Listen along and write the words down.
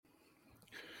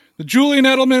The Julian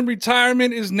Edelman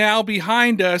retirement is now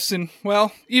behind us, and,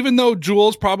 well, even though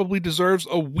Jules probably deserves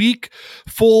a week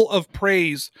full of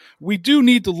praise, we do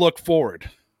need to look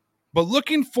forward. But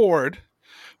looking forward,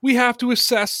 we have to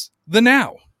assess the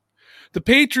now. The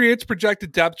Patriots'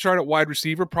 projected depth chart at wide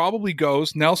receiver probably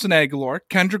goes Nelson Aguilar,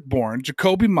 Kendrick Bourne,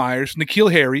 Jacoby Myers,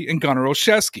 N'Keal Harry, and Gunnar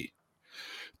Olszewski.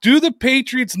 Do the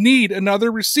Patriots need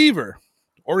another receiver?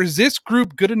 Or is this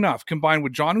group good enough, combined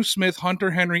with Jonnu Smith, Hunter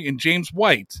Henry, and James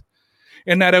White,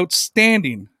 and that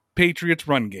outstanding Patriots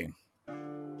run game?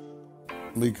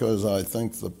 Because I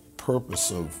think the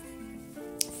purpose of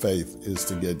faith is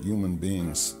to get human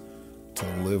beings to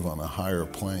live on a higher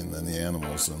plane than the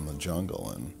animals in the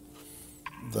jungle, and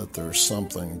that there's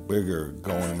something bigger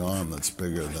going on that's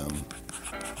bigger than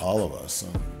all of us.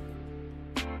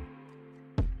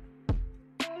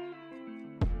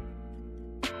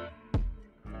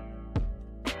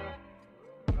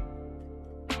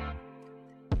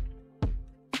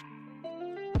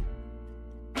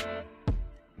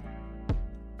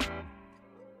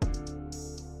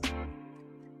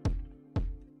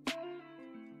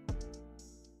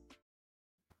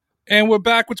 And we're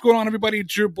back. What's going on, everybody?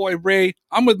 It's your boy, Ray.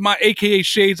 I'm with my AKA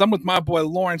Shades. I'm with my boy,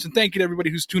 Lawrence. And thank you to everybody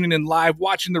who's tuning in live,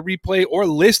 watching the replay, or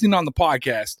listening on the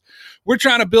podcast. We're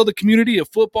trying to build a community of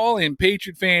football and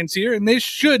Patriot fans here. And this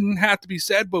shouldn't have to be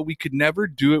said, but we could never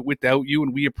do it without you.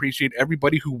 And we appreciate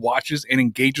everybody who watches and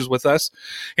engages with us.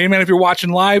 Hey, man, if you're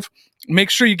watching live, make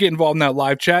sure you get involved in that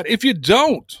live chat. If you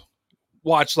don't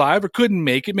watch live or couldn't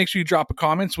make it, make sure you drop a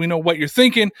comment so we know what you're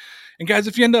thinking. And guys,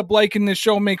 if you end up liking this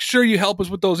show, make sure you help us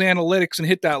with those analytics and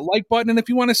hit that like button. And if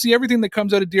you want to see everything that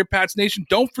comes out of Dear Pats Nation,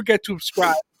 don't forget to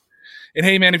subscribe. And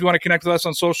hey, man, if you want to connect with us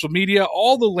on social media,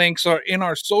 all the links are in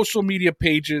our social media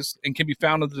pages and can be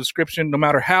found in the description, no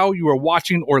matter how you are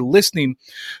watching or listening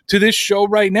to this show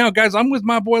right now. Guys, I'm with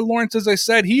my boy Lawrence. As I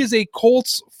said, he is a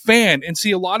Colts fan. And see,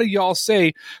 a lot of y'all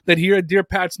say that here at Dear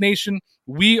Pats Nation,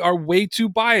 we are way too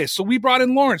biased. So we brought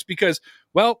in Lawrence because,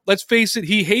 well, let's face it,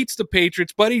 he hates the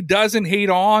Patriots, but he doesn't hate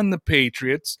on the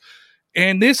Patriots.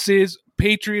 And this is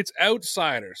Patriots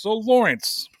Outsider. So,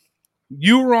 Lawrence,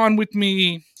 you were on with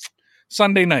me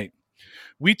Sunday night.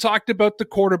 We talked about the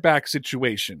quarterback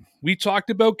situation. We talked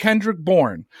about Kendrick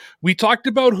Bourne. We talked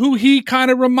about who he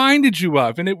kind of reminded you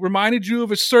of, and it reminded you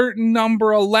of a certain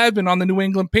number 11 on the New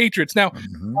England Patriots. Now,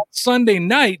 on Sunday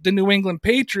night, the New England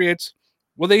Patriots,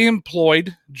 well, they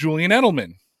employed Julian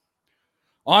Edelman.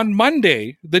 On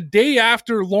Monday, the day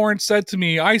after Lawrence said to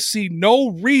me, I see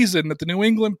no reason that the New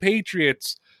England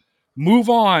Patriots move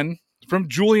on from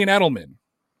Julian Edelman.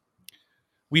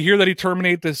 We hear that he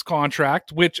terminated this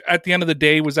contract, which at the end of the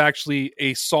day was actually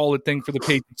a solid thing for the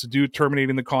Patriots to do,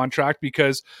 terminating the contract,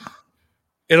 because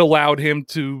it allowed him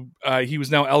to, he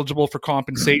was now eligible for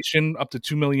compensation up to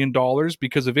 $2 million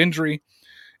because of injury.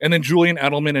 And then Julian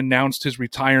Edelman announced his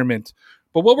retirement.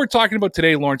 But what we're talking about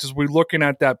today, Lawrence, is we're looking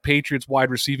at that Patriots wide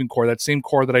receiving core, that same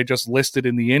core that I just listed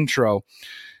in the intro.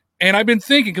 And I've been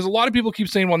thinking, because a lot of people keep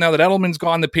saying, well, now that Edelman's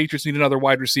gone, the Patriots need another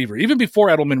wide receiver. Even before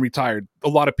Edelman retired, a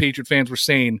lot of Patriot fans were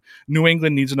saying New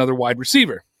England needs another wide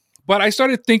receiver. But I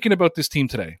started thinking about this team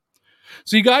today.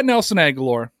 So you got Nelson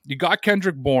Aguilar, you got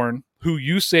Kendrick Bourne, who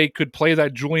you say could play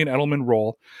that Julian Edelman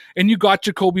role, and you got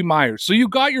Jacoby Myers. So you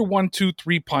got your 1, 2,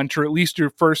 3 punch, or at least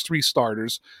your first 3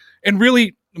 starters. And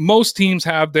really, most teams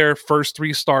have their first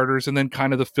 3 starters and then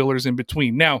kind of the fillers in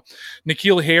between. Now,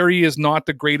 N'Keal Harry is not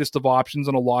the greatest of options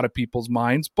in a lot of people's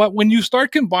minds, but when you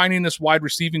start combining this wide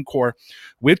receiving core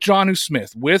with Jonnu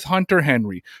Smith, with Hunter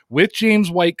Henry, with James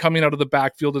White coming out of the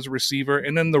backfield as a receiver,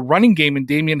 and then the running game in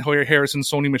Damian Harris and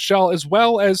Sony Michel, as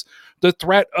well as the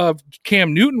threat of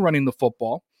Cam Newton running the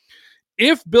football,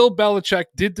 if Bill Belichick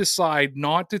did decide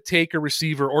not to take a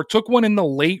receiver or took one in the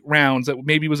late rounds that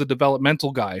maybe was a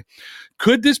developmental guy,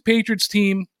 could this Patriots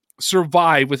team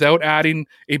survive without adding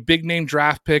a big name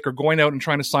draft pick or going out and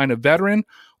trying to sign a veteran?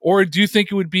 Or do you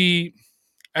think it would be,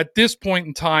 at this point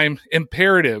in time,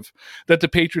 imperative that the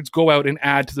Patriots go out and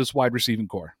add to this wide receiving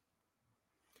core?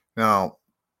 Now,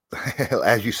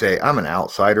 as you say, I'm an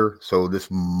outsider, so this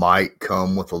might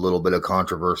come with a little bit of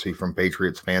controversy from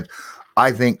Patriots fans.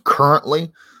 I think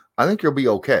currently, you'll be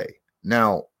okay.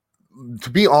 Now, to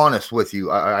be honest with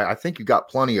you, I think you got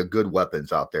plenty of good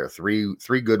weapons out there.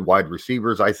 Three good wide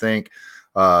receivers, I think,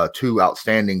 2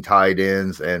 outstanding tight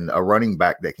ends, and a running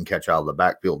back that can catch out of the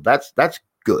backfield. That's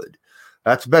good.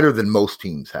 That's better than most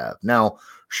teams have. Now,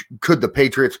 could the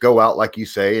Patriots go out, like you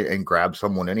say, and grab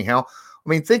someone anyhow? I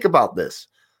mean, think about this.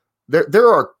 There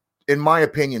are, in my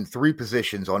opinion, 3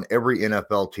 positions on every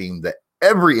NFL team that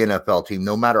every NFL team,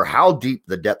 no matter how deep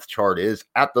the depth chart is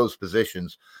at those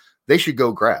positions, they should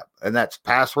go grab. And that's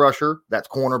pass rusher, that's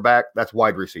cornerback, that's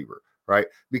wide receiver, right?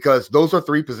 Because those are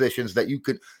three positions that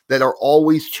that are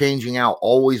always changing out,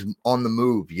 always on the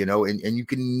move, and you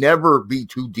can never be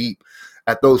too deep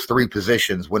at those three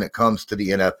positions when it comes to the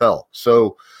NFL.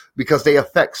 So, because they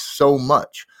affect so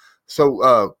much.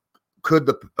 So, could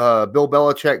the Bill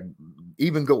Belichick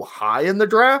even go high in the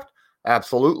draft?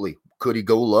 Absolutely. Could he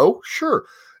go low? Sure.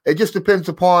 It just depends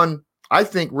upon, I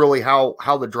think, really how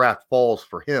the draft falls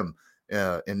for him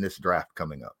in this draft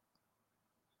coming up.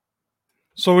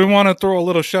 So we want to throw a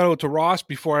little shout out to Ross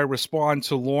before I respond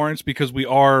to Lawrence, because we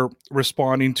are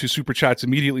responding to super chats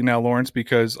immediately now, Lawrence,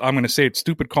 because I'm going to say it.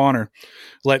 Stupid Connor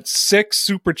let 6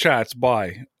 super chats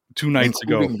by 2 nights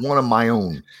ago. Including one of my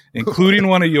own. Including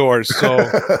one of yours. So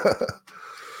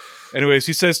anyways,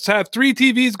 he says to have 3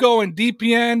 TVs going,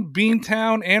 DPN,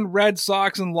 Beantown, and Red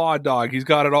Sox and Law Dog. He's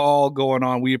got it all going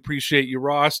on. We appreciate you,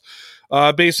 Ross.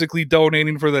 Basically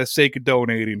donating for the sake of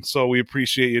donating. So we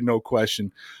appreciate you, no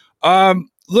question.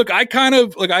 Look, I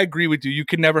agree with you. You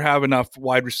can never have enough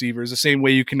wide receivers, the same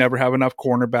way you can never have enough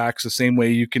cornerbacks, the same way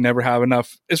you can never have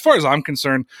enough, as far as I'm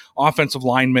concerned, offensive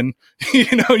linemen.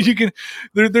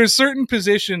 There's certain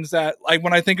positions that, like,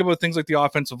 when I think about things like the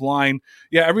offensive line,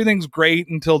 yeah, everything's great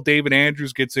until David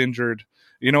Andrews gets injured,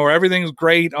 or everything's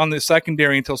great on the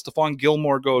secondary until Stephon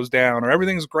Gilmore goes down, or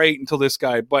everything's great until this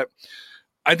guy. But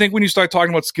I think when you start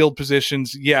talking about skilled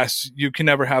positions, yes, you can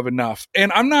never have enough.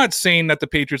 And I'm not saying that the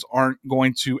Patriots aren't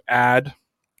going to add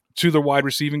to their wide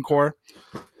receiving core.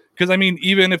 Because, I mean,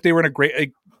 even if they were in a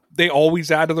great, they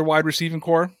always add to their wide receiving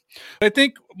core. I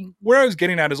think where I was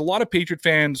getting at is a lot of Patriot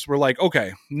fans were like,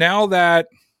 okay, now that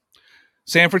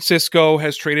San Francisco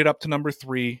has traded up to number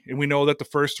 3, and we know that the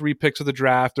first 3 picks of the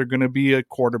draft are going to be a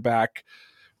quarterback.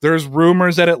 There's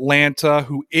rumors that Atlanta,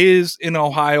 who is in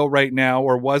Ohio right now,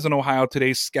 or was in Ohio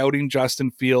today, scouting Justin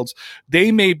Fields,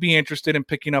 they may be interested in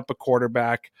picking up a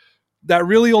quarterback. That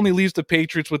really only leaves the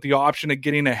Patriots with the option of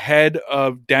getting ahead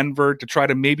of Denver to try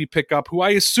to maybe pick up who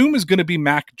I assume is going to be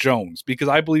Mac Jones, because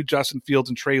I believe Justin Fields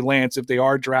and Trey Lance, if they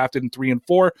are drafted in 3 and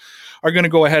 4, are going to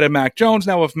go ahead of Mac Jones.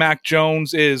 Now, if Mac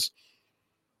Jones is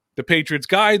the Patriots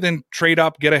guy, then trade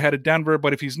up, get ahead of Denver.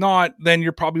 But if he's not, then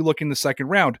you're probably looking the second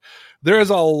round. There's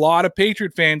a lot of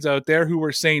Patriot fans out there who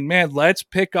are saying, man, let's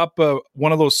pick up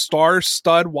one of those star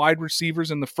stud wide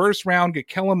receivers in the first round, get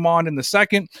Kellen Mond in the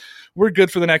second. We're good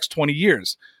for the next 20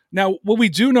 years. Now, what we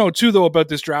do know, too, though, about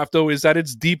this draft, though, is that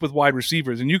it's deep with wide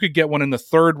receivers. And you could get one in the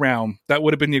third round. That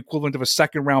would have been the equivalent of a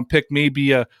second round pick,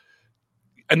 maybe a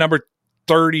number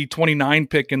 30, 29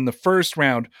 pick in the first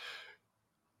round.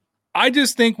 I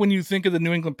just think when you think of the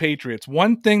New England Patriots,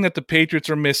 one thing that the Patriots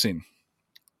are missing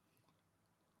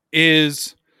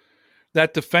is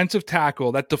that defensive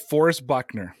tackle, that DeForest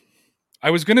Buckner. I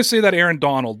was going to say that Aaron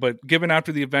Donald, but given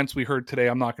after the events we heard today,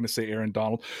 I'm not going to say Aaron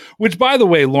Donald. Which, by the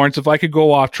way, Lawrence, if I could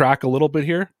go off track a little bit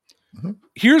here,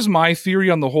 Here's my theory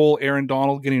on the whole Aaron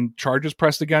Donald getting charges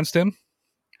pressed against him.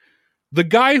 The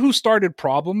guy who started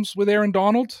problems with Aaron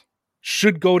Donald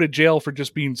should go to jail for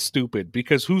just being stupid,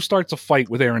 because who starts a fight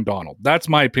with Aaron Donald? That's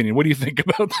my opinion. What do you think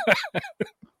about that?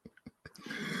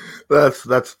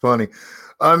 That's funny.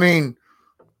 I mean,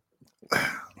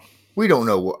 we don't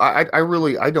know. I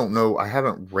don't know. I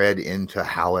haven't read into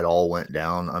how it all went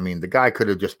down. I mean, the guy could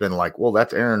have just been like, well,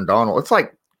 that's Aaron Donald. It's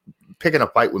like picking a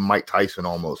fight with Mike Tyson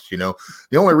almost, The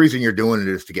only reason you're doing it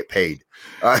is to get paid.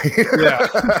 Yeah.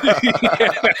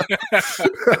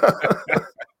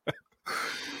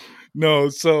 No,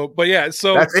 but that's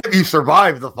if you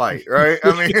survive the fight, right?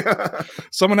 I mean,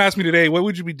 someone asked me today, what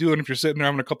would you be doing if you're sitting there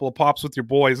having a couple of pops with your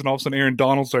boys and all of a sudden Aaron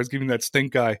Donald starts giving that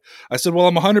stink eye? I said, well,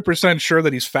 I'm 100% sure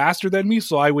that he's faster than me,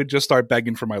 so I would just start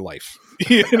begging for my life.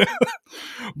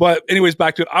 But anyways,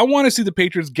 back to it. I want to see the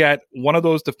Patriots get one of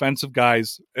those defensive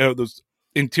guys, those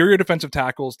interior defensive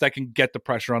tackles that can get the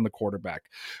pressure on the quarterback.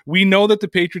 We know that the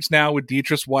Patriots now with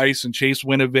Deatrice Weiss and Chase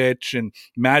Winovich and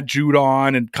Matt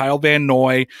Judon and Kyle Van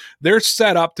Noy, they're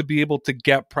set up to be able to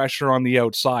get pressure on the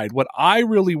outside. What I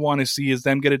really want to see is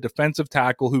them get a defensive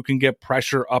tackle who can get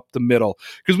pressure up the middle,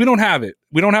 because we don't have it.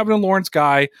 We don't have it in Lawrence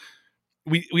Guy.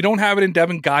 We don't have it in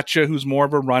Devin Gotcha, who's more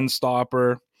of a run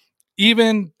stopper.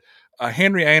 Even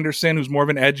Henry Anderson, who's more of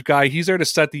an edge guy, he's there to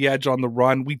set the edge on the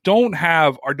run. We don't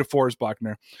have our DeForest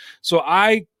Buckner. So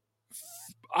I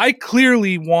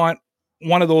clearly want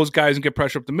one of those guys and get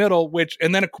pressure up the middle,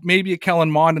 and then maybe a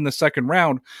Kellen Mond in the second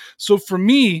round. So for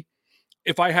me,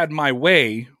 if I had my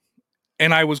way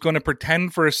and I was going to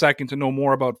pretend for a second to know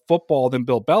more about football than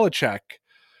Bill Belichick,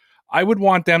 I would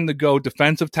want them to go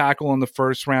defensive tackle in the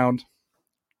first round,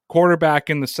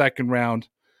 quarterback in the second round,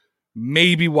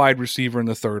 maybe wide receiver in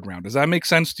the third round. Does that make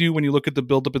sense to you when you look at the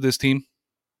buildup of this team?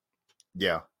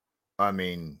 Yeah. I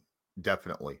mean,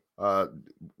 definitely.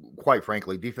 Quite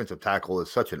frankly, defensive tackle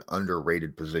is such an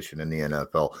underrated position in the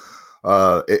NFL.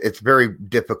 It's very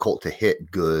difficult to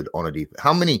hit good on a defense.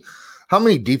 How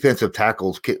many defensive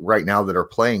tackles right now that are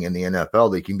playing in the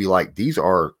NFL that can be like, these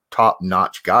are top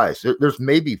notch guys? There's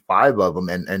maybe 5 of them,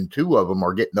 and 2 of them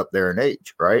are getting up there in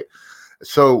age, right?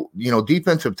 So,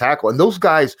 defensive tackle, and those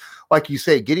guys, like you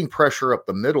say, getting pressure up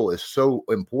the middle is so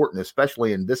important,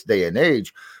 especially in this day and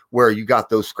age where you got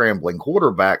those scrambling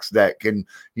quarterbacks that can,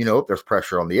 if there's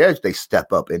pressure on the edge, they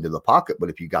step up into the pocket. But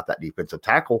if you got that defensive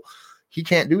tackle, he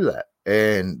can't do that.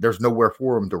 And there's nowhere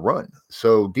for him to run.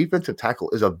 So defensive tackle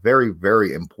is a very,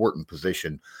 very important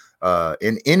position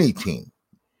in any team.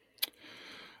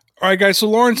 All right, guys. So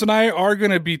Lawrence and I are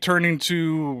going to be turning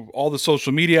to all the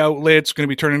social media outlets, going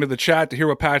to be turning to the chat to hear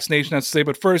what Pats Nation has to say.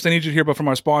 But first, I need you to hear about from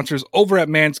our sponsors over at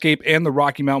Manscaped and the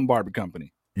Rocky Mountain Barber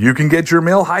Company. You can get your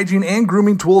male hygiene and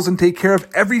grooming tools and take care of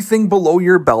everything below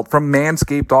your belt from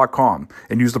manscaped.com.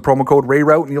 And use the promo code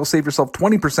RAYROUTE and you'll save yourself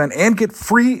 20% and get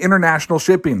free international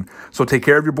shipping. So take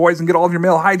care of your boys and get all of your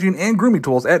male hygiene and grooming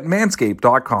tools at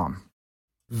manscaped.com.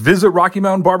 Visit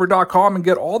RockyMountainBarber.com and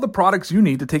get all the products you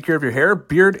need to take care of your hair,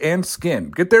 beard, and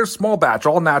skin. Get their small batch,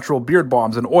 all natural beard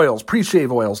balms and oils,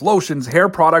 pre-shave oils, lotions, hair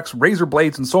products, razor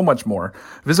blades, and so much more.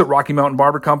 Visit Rocky Mountain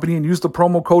Barber Company and use the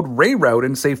promo code RAYROUTE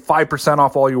and save 5%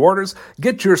 off all your orders.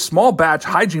 Get your small batch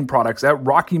hygiene products at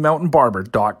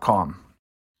RockyMountainBarber.com.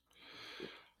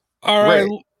 All right.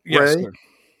 Yes, Ray,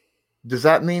 does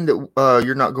that mean that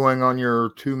you're not going on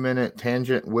your 2-minute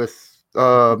tangent with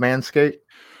Manscaped?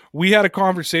 We had a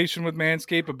conversation with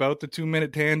Manscaped about the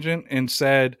 2-minute tangent and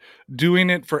said doing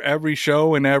it for every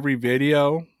show and every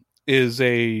video it's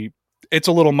a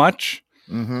little much.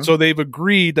 Mm-hmm. So they've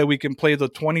agreed that we can play the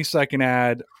 20-second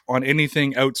ad on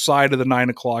anything outside of the 9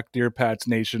 o'clock Dear Pats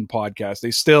Nation podcast.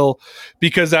 They still,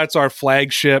 because that's our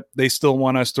flagship, they still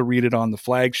want us to read it on the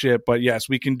flagship. But yes,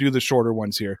 we can do the shorter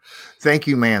ones here. Thank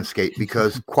you, Manscaped,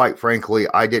 because quite frankly,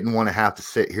 I didn't want to have to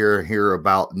sit here and hear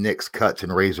about Nick's cuts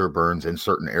and razor burns in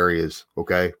certain areas.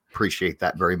 Okay. Appreciate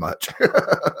that very much.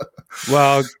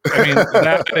 Well, I mean,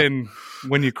 that and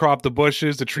when you crop the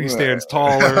bushes, the tree stands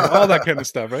taller, all that kind of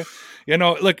stuff, right?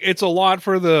 Look, it's a lot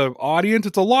for the audience.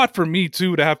 It's a lot for me,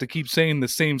 too, to have to keep saying the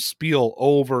same spiel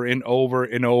over and over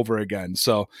and over again.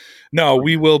 So, no,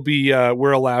 we will be,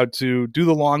 we're allowed to do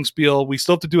the long spiel. We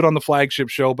still have to do it on the flagship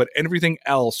show, but everything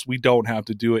else, we don't have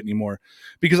to do it anymore.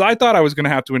 Because I thought I was going to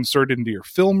have to insert it into your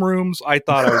film rooms. I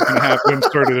thought I was going to have to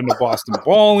insert it into Boston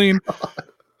Balling.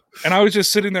 And I was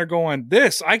just sitting there going,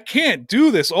 I can't do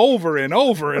this over and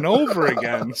over and over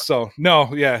again. So,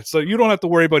 no, yeah. So you don't have to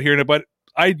worry about hearing it. But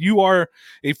you are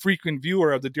a frequent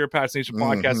viewer of the Dear Pats Nation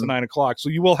podcast at 9 o'clock. So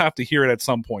you will have to hear it at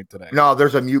some point today. No,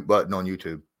 there's a mute button on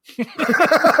YouTube.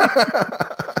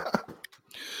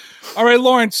 All right,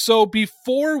 Lawrence. So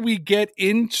before we get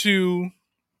into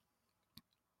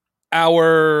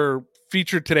our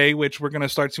feature today, which we're going to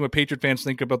start seeing what Patriot fans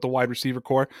think about the wide receiver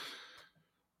core,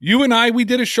 you and I, we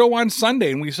did a show on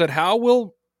Sunday, and we said, how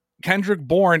will Kendrick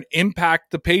Bourne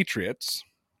impact the Patriots?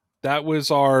 That was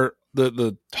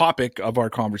the topic of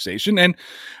our conversation. And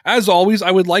as always,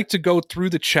 I would like to go through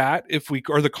the chat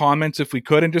or the comments if we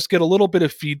could, and just get a little bit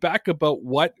of feedback about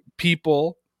what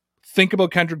people think about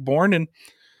Kendrick Bourne, and,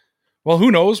 well, who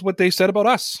knows what they said about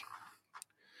us.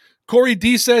 Corey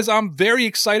D says, I'm very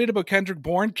excited about Kendrick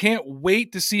Bourne. Can't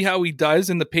wait to see how he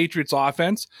does in the Patriots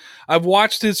offense. I've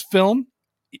watched his film.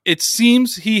 It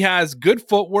seems he has good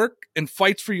footwork and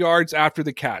fights for yards after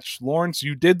the catch. Lawrence,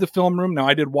 you did the film room. Now,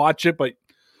 I did watch it, but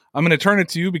I'm going to turn it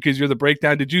to you because you're the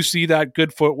breakdown. Did you see that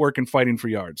good footwork and fighting for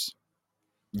yards?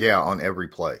 Yeah, on every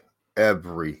play.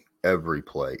 Every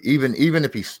play. Even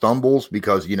if he stumbles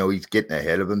because, he's getting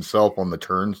ahead of himself on the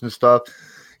turns and stuff,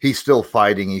 he's still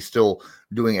fighting. He's still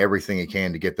doing everything he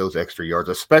can to get those extra yards,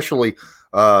 especially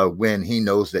when he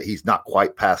knows that he's not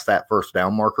quite past that first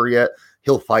down marker yet.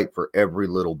 He'll fight for every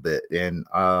little bit. And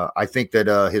I think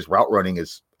that his route running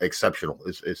is exceptional,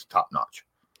 is top notch.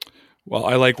 Well,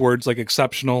 I like words like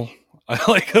exceptional. I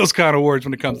like those kind of words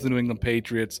when it comes to the New England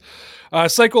Patriots.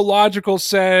 Psychological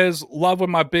says, love when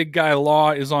my big guy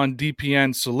Law is on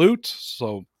DPN salute.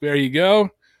 So there you go.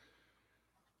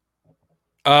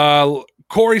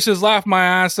 Corey says, laugh my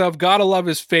ass off. Gotta love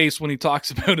his face when he talks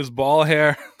about his ball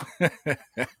hair.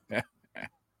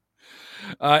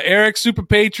 Eric Super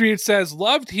Patriot says,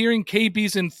 loved hearing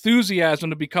KB's enthusiasm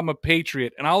to become a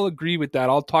Patriot. And I'll agree with that.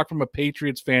 I'll talk from a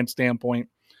Patriots fan standpoint.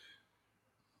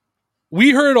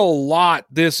 We heard a lot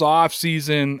this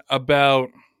offseason about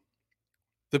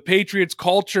the Patriots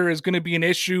culture is going to be an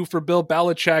issue for Bill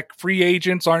Belichick. Free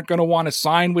agents aren't going to want to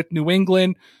sign with New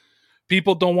England.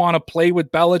 People don't want to play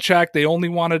with Belichick. They only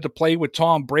wanted to play with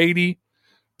Tom Brady.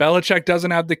 Belichick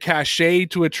doesn't have the cachet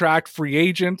to attract free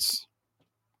agents.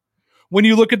 When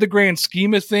you look at the grand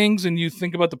scheme of things and you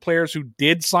think about the players who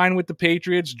did sign with the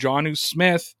Patriots, Jonnu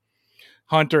Smith,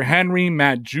 Hunter Henry,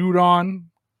 Matt Judon,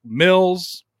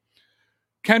 Mills,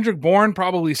 Kendrick Bourne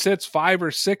probably sits 5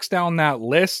 or 6 down that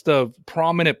list of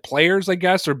prominent players, I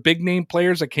guess, or big name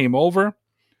players that came over.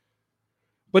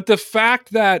 But the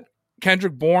fact that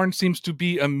Kendrick Bourne seems to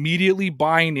be immediately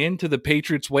buying into the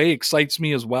Patriots way excites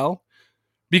me as well.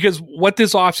 Because what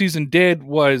this offseason did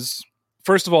was,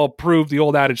 first of all, prove the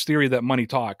old adage theory that money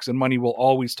talks, and money will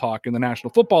always talk in the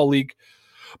National Football League.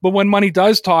 But when money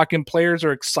does talk and players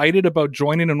are excited about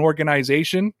joining an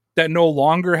organization that no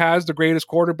longer has the greatest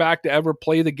quarterback to ever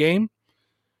play the game,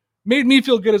 made me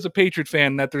feel good as a Patriot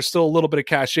fan that there's still a little bit of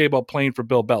cachet about playing for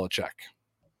Bill Belichick.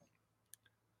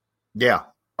 Yeah.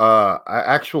 I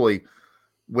actually,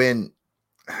 when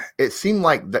it seemed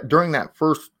like that during that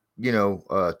first,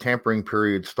 tampering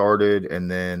period started, and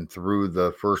then through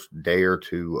the first day or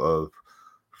two of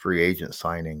free agent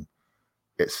signing,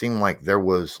 it seemed like there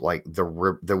was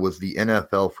the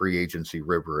NFL free agency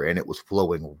river, and it was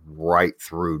flowing right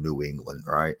through New England,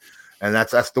 right? And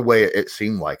that's the way it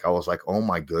seemed like. I was like, oh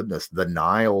my goodness, the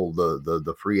Nile,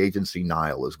 the free agency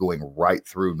Nile is going right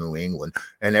through New England,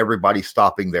 and everybody's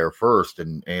stopping there first,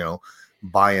 and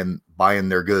buying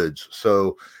their goods.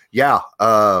 So yeah,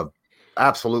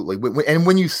 absolutely. And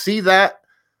when you see that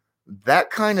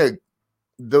kind of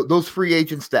those free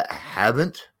agents that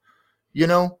haven't,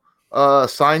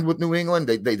 signed with New England,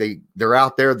 they're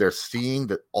out there, they're seeing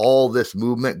that all this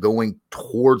movement going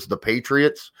towards the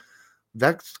Patriots.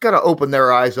 That's got to open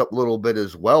their eyes up a little bit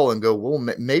as well and go, well,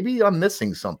 maybe I'm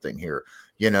missing something here,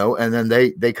 and then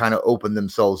they kind of open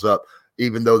themselves up,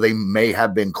 even though they may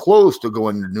have been close to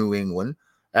going to New England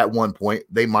at one point.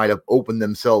 They might have opened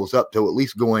themselves up to at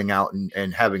least going out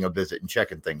and having a visit and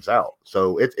checking things out.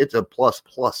 So it's a plus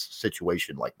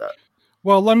situation like that.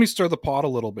 Well, let me stir the pot a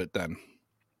little bit then.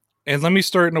 And let me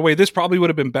start in a way. This probably would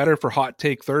have been better for Hot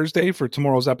Take Thursday, for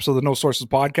tomorrow's episode of the No Sources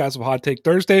podcast of Hot Take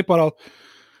Thursday, but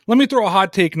let me throw a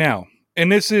hot take now.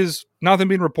 And this is nothing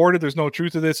being reported. There's no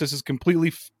truth to this. This is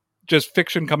completely just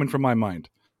fiction coming from my mind.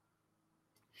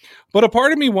 But a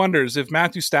part of me wonders if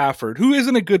Matthew Stafford, who is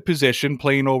in a good position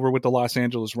playing over with the Los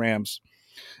Angeles Rams,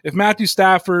 if Matthew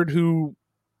Stafford, who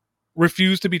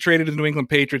refused to be traded to the New England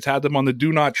Patriots, had them on the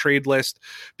do not trade list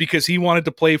because he wanted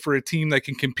to play for a team that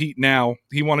can compete now.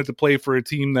 He wanted to play for a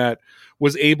team that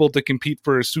was able to compete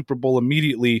for a Super Bowl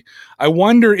immediately. I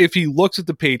wonder if he looks at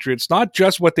the Patriots, not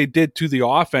just what they did to the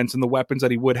offense and the weapons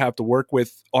that he would have to work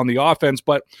with on the offense,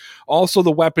 but also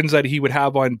the weapons that he would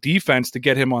have on defense to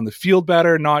get him on the field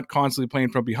better, not constantly playing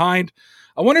from behind.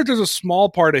 I wonder if there's a small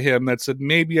part of him that said,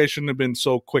 maybe I shouldn't have been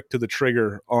so quick to the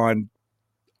trigger on,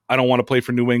 I don't want to play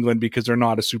for New England because they're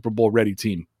not a Super Bowl ready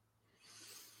team.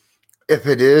 If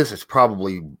it is, it's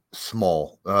probably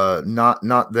small. Not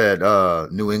that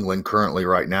New England currently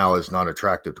right now is not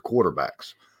attractive to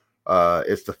quarterbacks.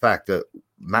 It's the fact that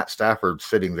Matt Stafford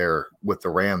sitting there with the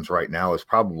Rams right now is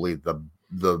probably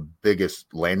the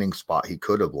biggest landing spot he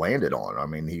could have landed on. I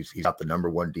mean, he's got the number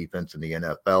one defense in the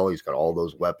NFL. He's got all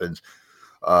those weapons.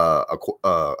 A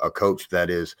coach that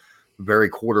is very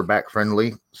quarterback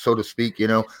friendly, so to speak.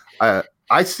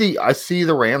 I see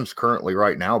the Rams currently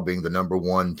right now being the number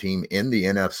one team in the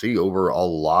NFC over a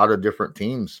lot of different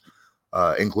teams,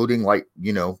 including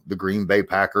the Green Bay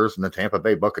Packers and the Tampa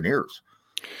Bay Buccaneers.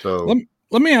 So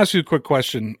let me ask you a quick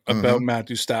question about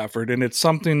Matthew Stafford, and it's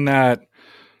something that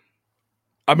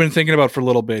I've been thinking about for a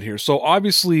little bit here. So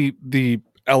obviously the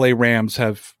LA Rams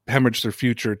have hemorrhaged their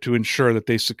future to ensure that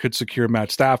they could secure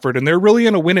Matt Stafford, and they're really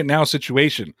in a win it now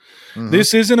situation.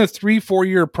 This isn't a 3-4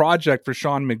 year project for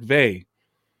Sean McVay.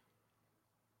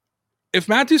 If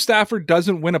Matthew Stafford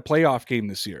doesn't win a playoff game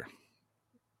this year,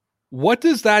 what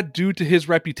does that do to his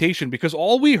reputation? Because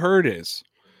all we heard is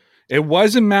it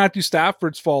wasn't Matthew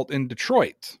Stafford's fault in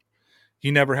Detroit. He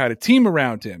never had a team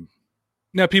around him.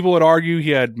 Now, people would argue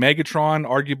he had Megatron,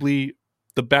 arguably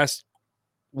the best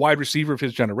wide receiver of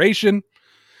his generation.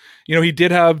 He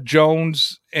did have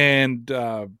Jones and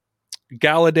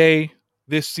Galladay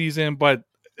this season, but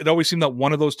it always seemed that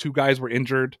one of those two guys were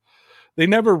injured. They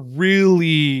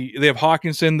have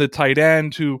Hawkinson, the tight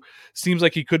end, who seems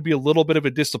like he could be a little bit of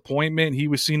a disappointment. He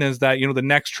was seen as that, the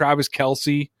next Travis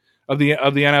Kelce of the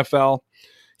NFL.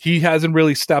 He hasn't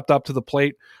really stepped up to the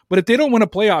plate. But if they don't win a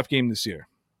playoff game this year,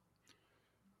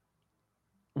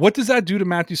 what does that do to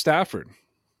Matthew Stafford?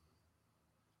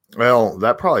 Well,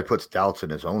 that probably puts doubts in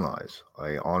his own eyes,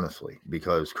 honestly,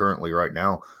 because currently right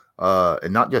now,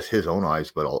 and not just his own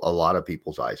eyes, but a lot of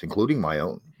people's eyes, including my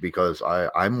own, because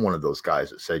I'm one of those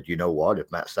guys that said, you know what,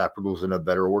 if Matt Stafford was in a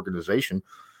better organization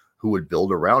who would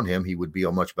build around him, he would be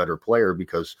a much better player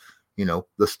because, you know,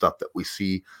 the stuff that we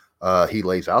see he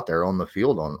lays out there on the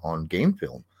field on game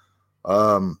film.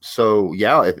 So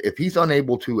yeah, if he's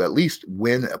unable to at least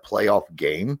win a playoff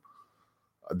game,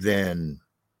 then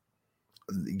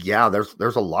yeah,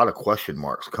 there's a lot of question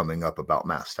marks coming up about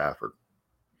Matt Stafford.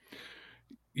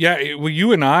 Yeah, well,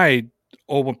 you and I,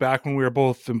 back when we were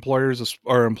both employees of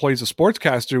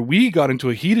Sportscaster, we got into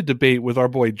a heated debate with our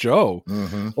boy Joe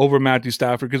over Matthew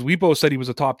Stafford because we both said he was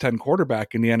a top 10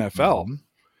 quarterback in the NFL.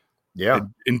 Yeah.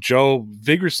 And Joe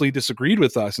vigorously disagreed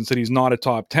with us and said he's not a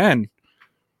top 10.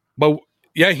 But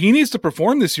yeah, he needs to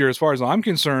perform this year as far as I'm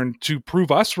concerned to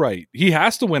prove us right. He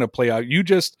has to win a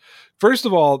playoff. First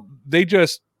of all, they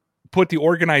just put the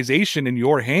organization in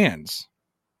your hands.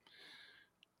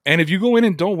 And if you go in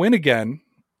and don't win again,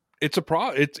 it's a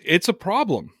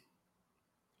problem.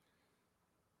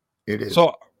 It is.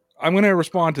 So I'm going to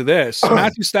respond to this.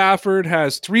 Matthew Stafford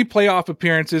has 3 playoff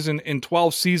appearances in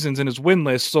 12 seasons in his win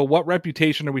list. So what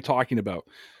reputation are we talking about?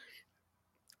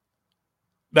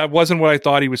 That wasn't what I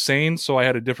thought he was saying, so I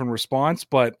had a different response,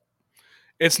 but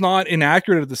it's not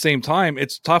inaccurate at the same time.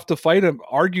 It's tough to fight him,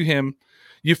 argue him.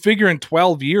 You figure in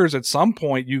 12 years at some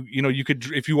point, you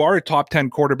could, if you are a top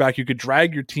 10 quarterback, you could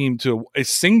drag your team to a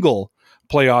single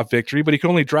playoff victory, but he could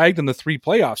only drag them to 3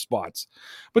 playoff spots.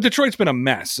 But Detroit's been a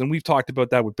mess, and we've talked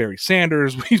about that with Barry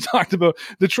Sanders. We've talked about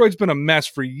Detroit's been a mess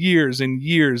for years and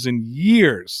years and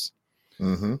years.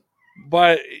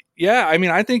 But yeah, I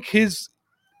mean, I think his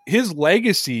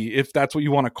legacy, if that's what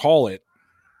you want to call it,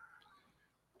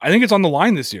 I think it's on the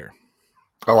line this year.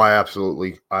 Oh, I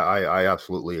absolutely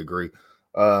agree.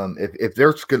 If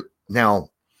there's good now,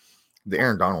 the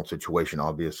Aaron Donald situation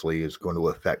obviously is going to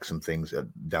affect some things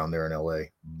down there in LA.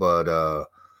 But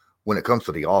when it comes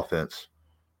to the offense,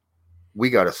 we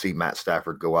got to see Matt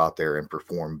Stafford go out there and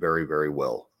perform very, very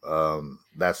well.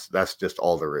 That's just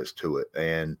all there is to it.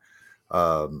 And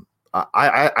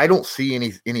I don't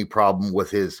see any problem with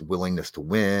his willingness to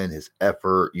win, his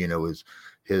effort, you know,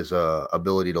 his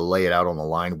ability to lay it out on the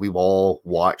line. We've all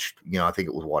watched, you know, I think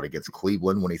it was against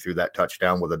Cleveland when he threw that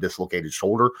touchdown with a dislocated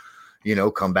shoulder, you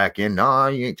know, come back in. Nah,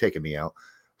 you ain't taking me out.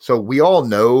 So we all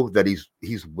know that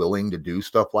he's willing to do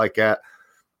stuff like that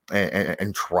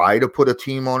and try to put a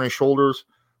team on his shoulders.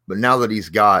 But now that he's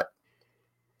got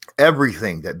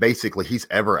everything that basically he's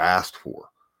ever asked for,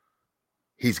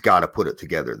 he's got to put it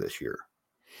together this year.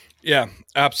 Yeah,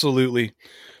 absolutely.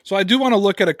 So I do want to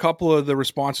look at a couple of the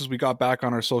responses we got back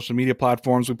on our social media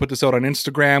platforms. We put this out on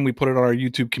Instagram. We put it on our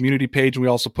YouTube community page, and we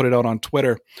also put it out on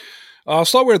Twitter. I'll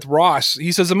start with Ross.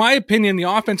 He says, in my opinion, the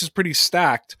offense is pretty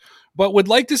stacked, but would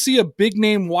like to see a big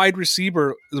name wide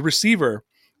receiver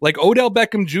like Odell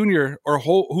Beckham Jr. or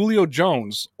Julio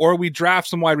Jones, or we draft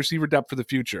some wide receiver depth for the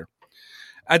future.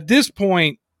 At this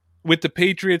point, with the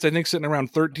Patriots, I think sitting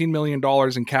around $13 million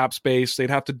in cap space,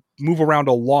 they'd have to move around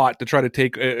a lot to try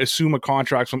to assume a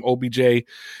contract from OBJ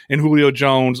and Julio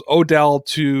Jones. Odell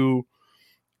to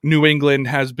New England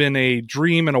has been a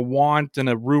dream and a want and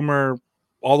a rumor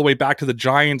all the way back to the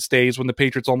Giants days when the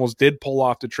Patriots almost did pull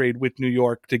off the trade with New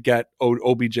York to get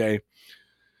OBJ.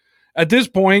 At this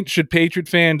point, should Patriot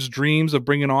fans' dreams of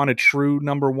bringing on a true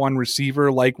number one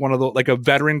receiver, like a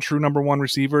veteran true number one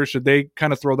receiver, should they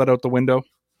kind of throw that out the window?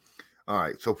 All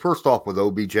right. So first off, with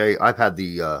OBJ, I've had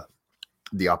the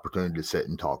opportunity to sit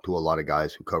and talk to a lot of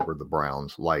guys who cover the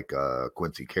Browns, like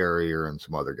Quincy Carrier and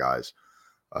some other guys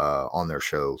on their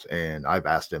shows, and I've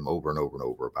asked them over and over and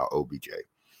over about OBJ,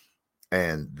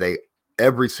 and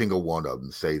every single one of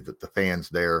them say that the fans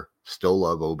there still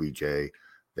love OBJ.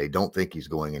 They don't think he's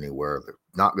going anywhere. They're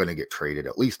not going to get traded,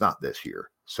 at least not this year.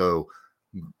 So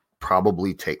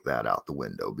probably take that out the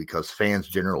window, because fans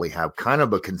generally have kind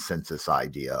of a consensus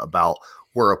idea about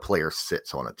where a player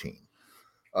sits on a team.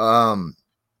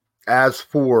 As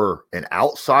for an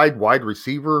outside wide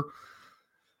receiver,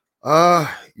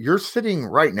 you're sitting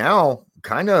right now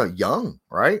kind of young,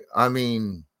 right? I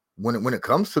mean, when it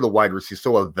comes to the wide receiver,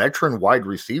 so a veteran wide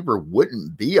receiver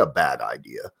wouldn't be a bad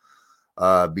idea.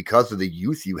 Because of the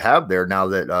youth you have there now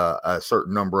that a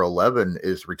certain number 11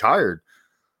 is retired.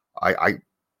 I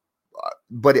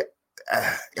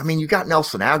mean, you got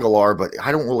Nelson Aguilar, but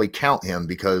I don't really count him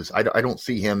because I don't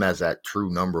see him as that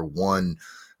true number one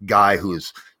guy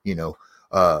who's, you know,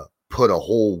 put a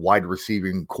whole wide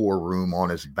receiving core room on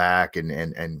his back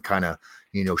and kind of,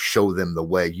 you know, show them the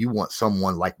way. You want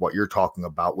someone like what you're talking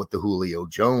about with the Julio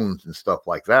Jones and stuff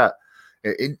like that.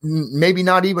 Maybe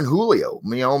not even Julio,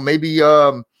 you know, maybe,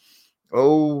 the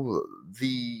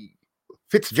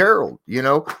Fitzgerald,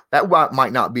 that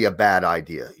might not be a bad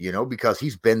idea, because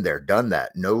he's been there, done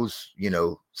that, knows,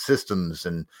 systems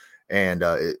and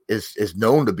is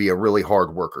known to be a really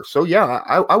hard worker. So yeah,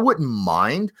 I wouldn't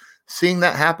mind seeing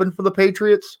that happen for the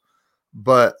Patriots,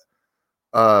 but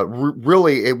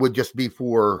really it would just be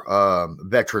for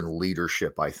veteran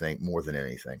leadership, I think, more than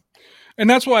anything. And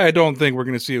that's why I don't think we're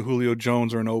going to see a Julio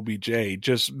Jones or an OBJ,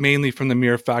 just mainly from the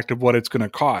mere fact of what it's going to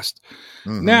cost.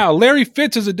 Mm-hmm. Now, Larry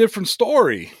Fitz is a different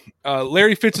story.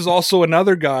 Larry Fitz is also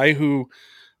another guy who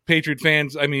Patriot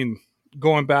fans,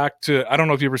 going back to, I don't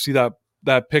know if you ever see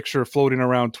that picture floating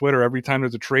around Twitter. Every time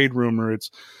there's a trade rumor,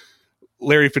 it's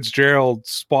Larry Fitzgerald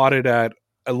spotted at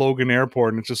a Logan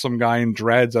Airport, and it's just some guy in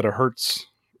dreads at a Hertz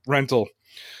rental.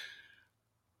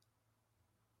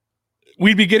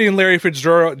 We'd be getting Larry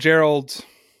Fitzgerald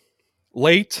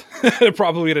late,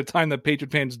 probably at a time that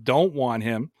Patriot fans don't want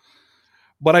him.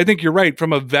 But I think you're right.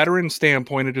 From a veteran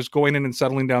standpoint of just going in and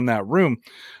settling down that room,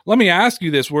 let me ask you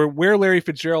this. Where Larry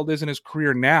Fitzgerald is in his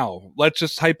career now, let's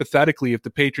just hypothetically, if the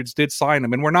Patriots did sign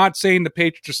him, and we're not saying the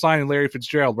Patriots are signing Larry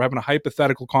Fitzgerald, we're having a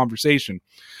hypothetical conversation.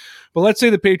 But let's say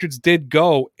the Patriots did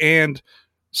go and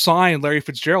sign Larry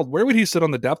Fitzgerald. Where would he sit on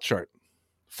the depth chart?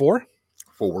 4?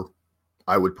 4.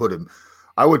 I would put him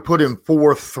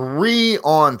 4, 3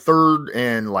 on third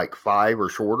and like 5 or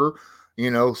shorter,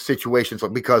 situations,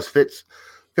 because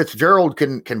Fitzgerald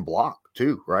can block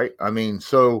too, right?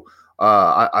 So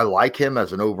I like him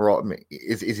as an overall.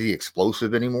 Is he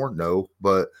explosive anymore? No,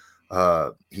 but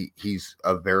he's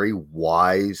a very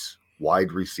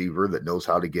wide receiver that knows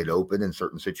how to get open in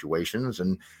certain situations,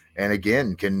 and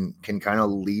again can kind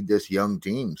of lead this young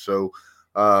team. So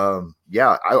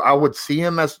I would see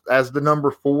him as the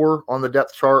number 4 on the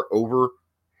depth chart over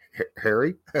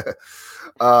Harry.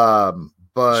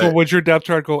 But so would your depth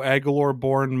chart go Aguilar,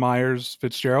 Bourne, Myers,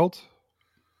 Fitzgerald?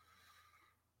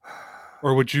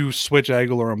 Or would you switch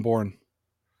Aguilar and Bourne?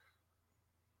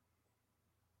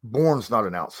 Bourne's not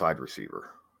an outside receiver.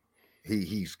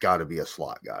 He's got to be a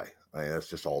slot guy. That's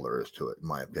just all there is to it, in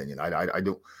my opinion. I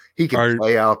don't. He can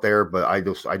play out there, but I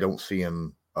don't see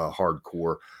him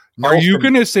hardcore. Nelson, are you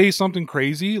going to say something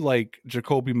crazy like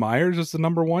Jacoby Myers is the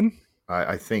number 1?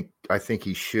 I think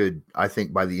he should. I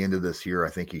think by the end of this year, I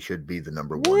think he should be the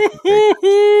number 1.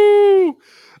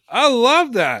 I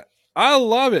love that. I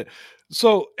love it.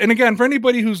 So, and again, for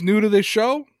anybody who's new to this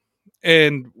show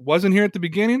and wasn't here at the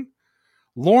beginning,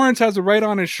 Lawrence has it right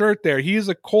on his shirt there. He is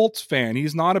a Colts fan.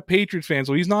 He's not a Patriots fan,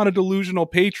 so he's not a delusional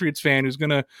Patriots fan who's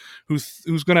gonna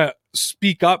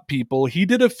speak up people. He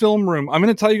did a film room. I'm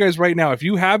gonna tell you guys right now, if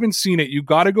you haven't seen it, you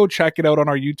got to go check it out on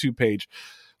our YouTube page.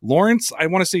 Lawrence, I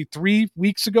want to say 4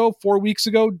 weeks ago,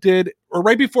 or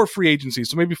right before free agency,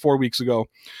 so maybe 4 weeks ago,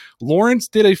 Lawrence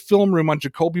did a film room on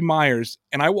Jacoby Myers,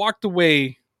 and I walked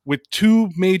away with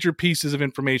 2 major pieces of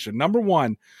information. Number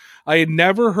 1, I had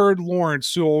never heard Lawrence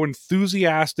so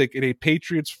enthusiastic in a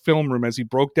Patriots film room as he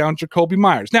broke down Jacoby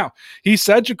Myers. Now, he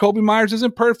said Jacoby Myers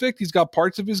isn't perfect. He's got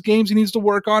parts of his games he needs to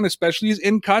work on, especially his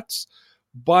in cuts,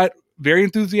 but very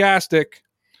enthusiastic.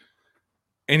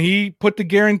 And he put the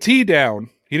guarantee down.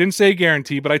 He didn't say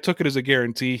guarantee, but I took it as a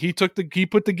guarantee. He put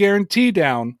the guarantee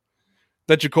down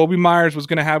that Jacoby Myers was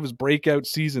going to have his breakout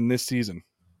season this season.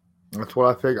 That's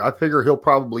what I figure. I figure he'll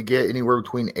probably get anywhere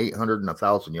between 800 and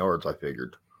 1,000 yards, I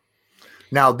figured.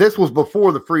 Now, this was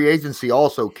before the free agency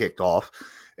also kicked off,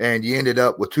 and you ended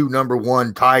up with 2 number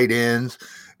 1 tight ends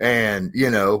and,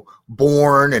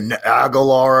 Bourne and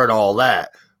Aguilar and all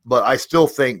that. But I still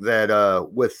think that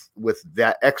with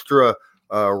that extra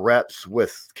reps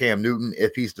with Cam Newton,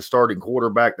 if he's the starting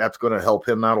quarterback, that's going to help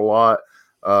him out a lot.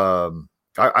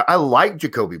 I like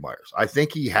Jacoby Myers. I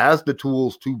think he has the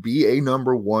tools to be a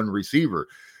number 1 receiver.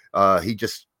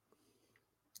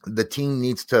 The team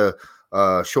needs to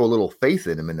show a little faith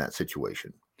in him in that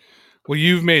situation. Well,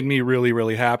 you've made me really,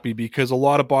 really happy because a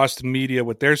lot of Boston media,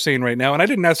 what they're saying right now, and I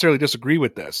didn't necessarily disagree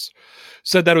with this,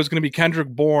 said that it was going to be Kendrick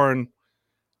Bourne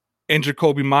and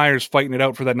Jacoby Myers fighting it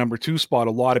out for that number 2 spot.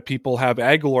 A lot of people have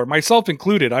Aguilar, myself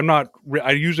included.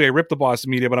 I usually rip the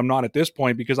Boston media, but I'm not at this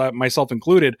point because myself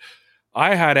included,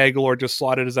 I had Aguilar just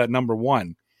slotted as that number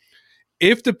 1.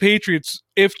 If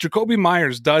Jacoby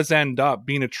Myers does end up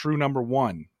being a true number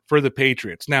 1 for the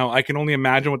Patriots, now I can only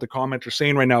imagine what the comments are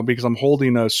saying right now because I'm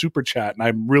holding a super chat and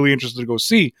I'm really interested to go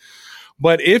see.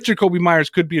 But if Jacoby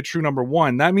Myers could be a true number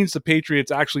 1, that means the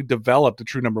Patriots actually developed a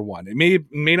true number 1. It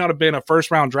may not have been a first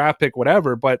round draft pick,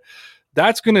 whatever, but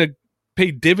that's going to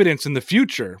pay dividends in the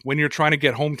future when you're trying to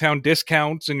get hometown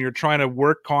discounts and you're trying to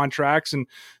work contracts. And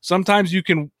sometimes you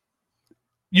can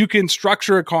you can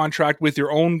structure a contract with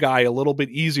your own guy a little bit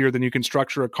easier than you can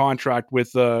structure a contract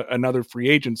with another free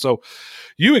agent. So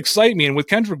you excite me. And with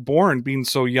Kendrick Bourne being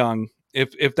so young,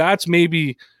 if that's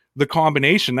maybe the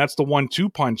combination, that's the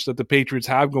 1-2 punch that the Patriots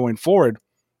have going forward,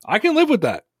 I can live with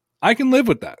that.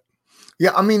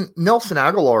 Yeah, I mean, Nelson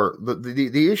Aguilar,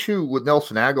 the issue with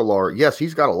Nelson Aguilar, yes,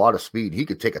 he's got a lot of speed. He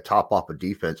could take a top off of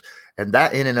defense, and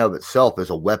that in and of itself is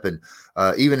a weapon,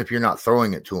 even if you're not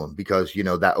throwing it to him, because,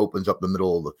 that opens up the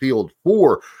middle of the field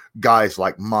for guys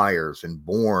like Myers and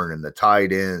Bourne and the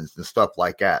tight ends and stuff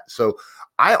like that. So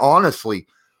I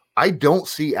don't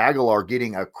see Aguilar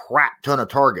getting a crap ton of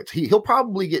targets. He'll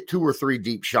probably get 2 or 3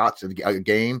 deep shots a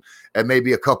game and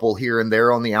maybe a couple here and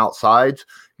there on the outsides,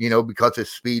 because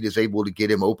his speed is able to get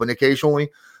him open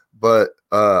occasionally. But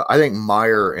I think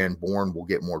Meyer and Bourne will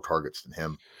get more targets than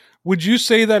him. Would you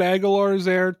say that Aguilar is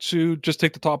there to just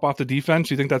take the top off the defense?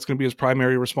 Do you think that's going to be his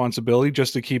primary responsibility,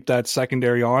 just to keep that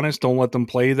secondary honest? Don't let them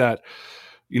play that.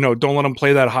 Don't let them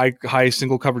play that high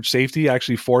single coverage safety.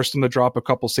 Actually force them to drop a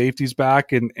couple safeties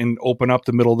back and open up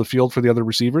the middle of the field for the other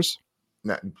receivers.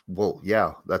 Well,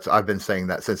 yeah, I've been saying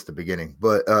that since the beginning,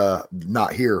 but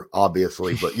not here,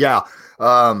 obviously. But yeah,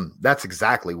 that's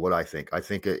exactly what I think. I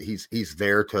think he's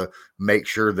there to make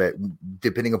sure that,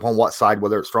 depending upon what side,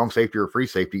 whether it's strong safety or free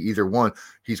safety, either one,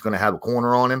 he's going to have a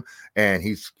corner on him, and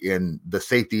the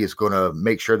safety is going to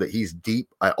make sure that he's deep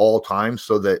at all times,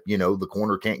 so that the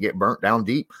corner can't get burnt down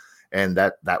deep, and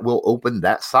that will open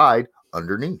that side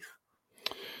underneath.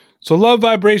 So Love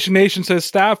Vibration Nation says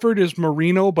Stafford is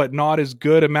Marino, but not as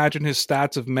good. Imagine his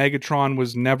stats if Megatron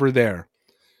was never there.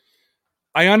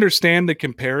 I understand the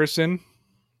comparison.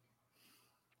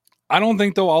 I don't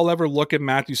think, though, I'll ever look at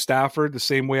Matthew Stafford the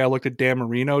same way I looked at Dan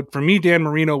Marino. For me, Dan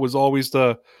Marino was always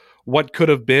the what could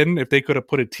have been if they could have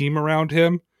put a team around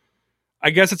him. I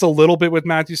guess it's a little bit with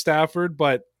Matthew Stafford,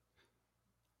 but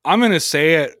I'm going to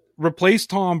say it. Replace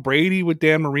Tom Brady with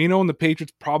Dan Marino, and the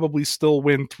Patriots probably still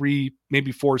win 3,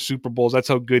 maybe 4 Super Bowls. That's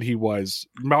how good he was.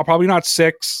 Probably not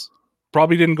 6.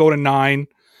 Probably didn't go to 9.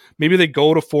 Maybe they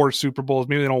go to 4 Super Bowls.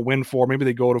 Maybe they don't win 4. Maybe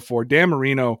they go to 4. Dan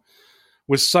Marino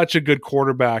was such a good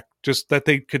quarterback, just that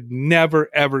they could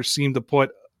never, ever seem to put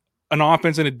an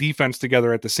offense and a defense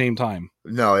together at the same time.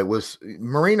 No, it was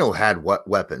Marino had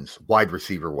weapons, wide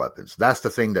receiver weapons. That's the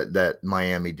thing that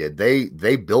Miami did.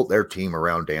 They built their team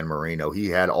around Dan Marino. He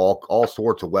had all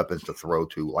sorts of weapons to throw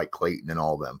to, like Clayton and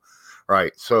all them.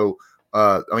 Right. So,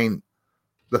 I mean,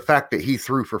 the fact that he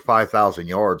threw for 5,000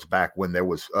 yards back when there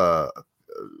was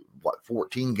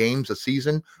 14 games a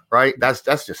season, right? That's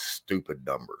just stupid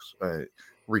numbers.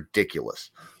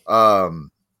 Ridiculous.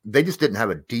 They just didn't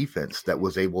have a defense that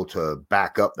was able to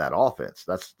back up that offense.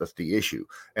 That's the issue.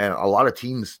 And a lot of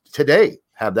teams today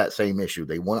have that same issue.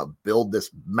 They want to build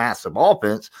this massive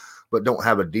offense, but don't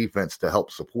have a defense to help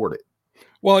support it.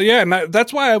 Well, yeah, and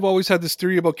that's why I've always had this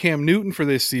theory about Cam Newton for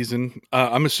this season.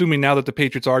 I'm assuming now that the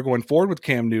Patriots are going forward with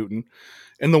Cam Newton.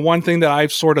 And the one thing that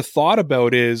I've sort of thought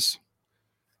about is,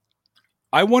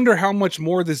 I wonder how much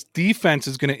more this defense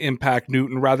is going to impact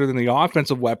Newton rather than the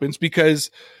offensive weapons, because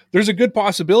there's a good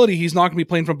possibility he's not going to be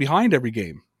playing from behind every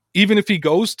game. Even if he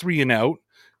goes 3 and out,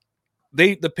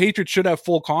 the Patriots should have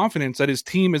full confidence that his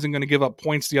team isn't going to give up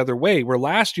points the other way. Where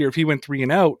last year, if he went 3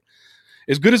 and out,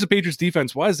 as good as the Patriots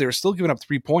defense was, they were still giving up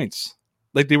 3 points.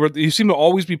 Like you seem to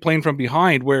always be playing from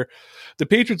behind, where the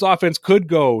Patriots offense could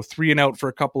go 3 and out for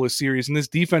a couple of series, and this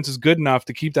defense is good enough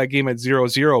to keep that game at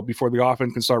 0-0 before the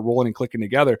offense can start rolling and clicking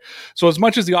together. So as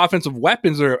much as the offensive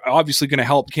weapons are obviously going to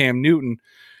help Cam Newton,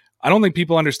 I don't think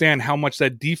people understand how much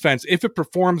that defense, if it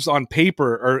performs on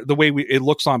paper or the way it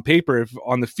looks on paper, if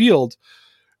on the field,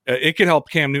 it can help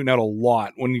Cam Newton out a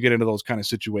lot when you get into those kind of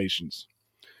situations.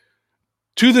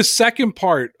 To the second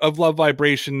part of Love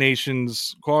Vibration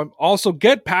Nation's call, also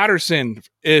get Patterson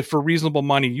for reasonable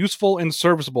money, useful and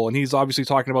serviceable. And he's obviously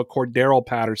talking about Cordero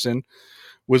Patterson,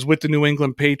 was with the New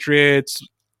England Patriots,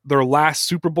 their last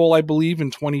Super Bowl, I believe,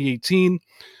 in 2018.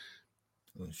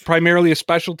 Primarily a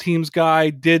special teams guy,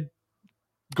 did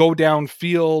go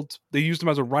downfield. They used him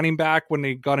as a running back when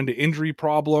they got into injury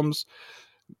problems.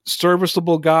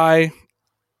 Serviceable guy.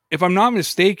 If I'm not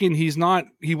mistaken,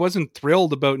 he wasn't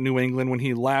thrilled about New England when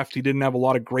he left. He didn't have a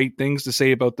lot of great things to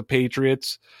say about the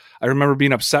Patriots. I remember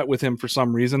being upset with him for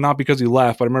some reason, not because he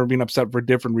left, but I remember being upset for a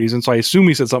different reason. So I assume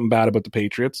he said something bad about the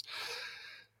Patriots.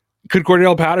 Could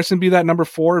Cordell Patterson be that number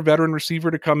 4 veteran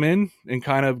receiver to come in and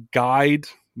kind of guide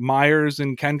Myers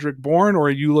and Kendrick Bourne, or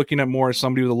are you looking at more as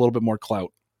somebody with a little bit more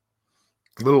clout?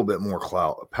 A little bit more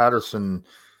clout. Patterson,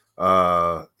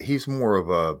 he's more of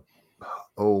a,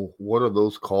 what are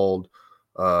those called?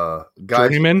 Guys,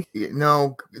 journeyman?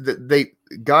 No,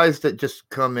 guys that just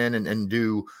come in and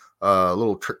do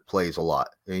little trick plays a lot.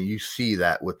 And you see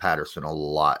that with Patterson a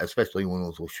lot, especially when it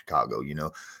was with Chicago,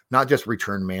 not just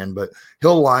return man, but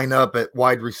he'll line up at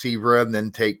wide receiver and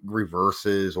then take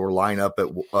reverses, or line up at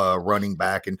running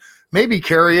back and maybe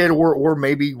carry it, or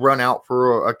maybe run out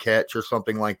for a catch or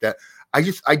something like that.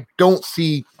 I don't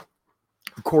see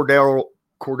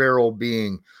Cordero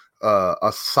being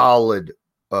a solid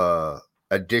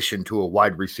addition to a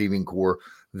wide receiving core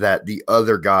that the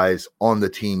other guys on the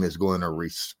team is going to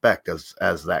respect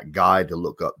as that guy to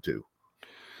look up to.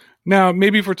 Now,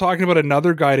 maybe if we're talking about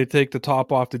another guy to take the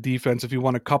top off the defense, if you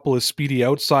want a couple of speedy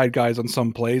outside guys on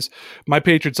some plays, my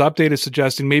Patriots update is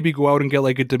suggesting maybe go out and get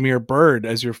like a Damiere Byrd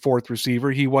as your fourth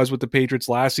receiver. He was with the Patriots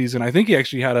last season. I think he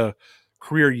actually had a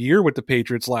career year with the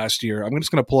Patriots last year. I'm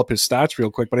just going to pull up his stats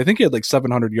real quick, but I think he had like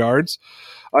 700 yards.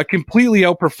 Completely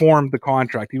outperformed the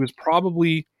contract. He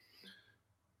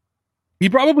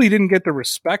probably didn't get the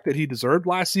respect that he deserved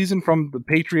last season from the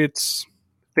Patriots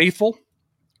faithful,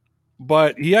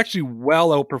 but he actually well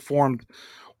outperformed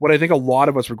what I think a lot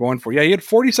of us were going for. Yeah, he had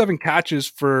 47 catches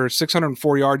for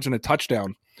 604 yards and a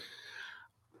touchdown.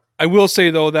 I will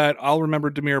say, though, that I'll remember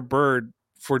Damiere Byrd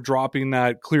for dropping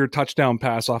that clear touchdown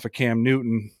pass off of Cam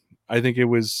Newton. I think it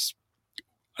was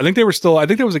against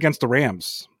the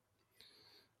Rams.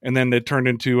 And then it turned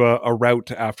into a rout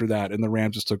after that, and the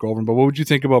Rams just took over. But what would you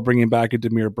think about bringing back a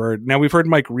Damiere Byrd? Now, we've heard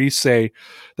Mike Reese say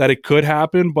that it could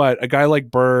happen, but a guy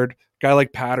like Byrd, a guy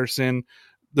like Patterson,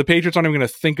 the Patriots aren't even going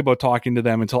to think about talking to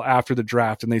them until after the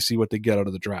draft, and they see what they get out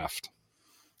of the draft.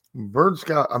 Bird's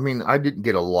got, I didn't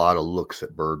get a lot of looks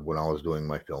at Byrd when I was doing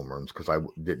my film rooms because I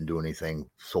didn't do anything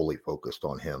solely focused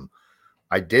on him.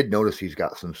 I did notice he's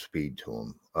got some speed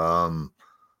to him.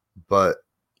 But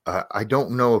I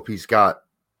don't know if he's got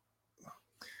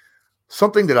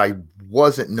something that I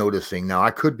wasn't noticing. Now,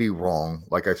 I could be wrong.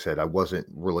 Like I said, I wasn't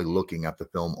really looking at the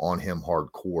film on him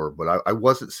hardcore, but I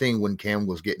wasn't seeing when Cam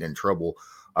was getting in trouble.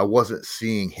 I wasn't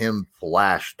seeing him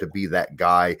flash to be that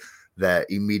guy that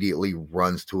immediately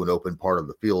runs to an open part of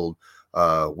the field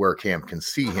where Cam can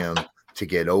see him to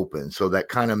get open. So that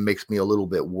kind of makes me a little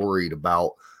bit worried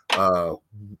about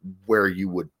where you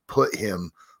would put him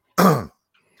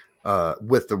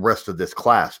with the rest of this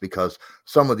class, because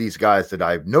some of these guys that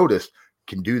I've noticed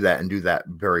can do that and do that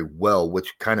very well,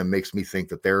 which kind of makes me think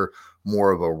that they're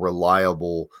more of a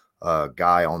reliable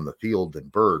guy on the field than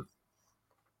Byrd.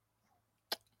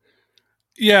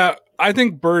 Yeah, I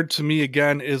think Byrd, to me,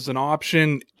 again, is an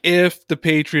option if the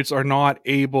Patriots are not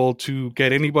able to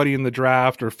get anybody in the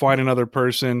draft or find another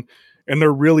person, and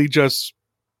they're really just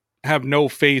have no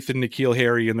faith in N'Keal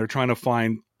Harry and they're trying to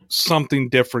find something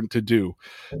different to do.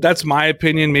 That's my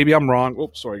opinion. Maybe I'm wrong.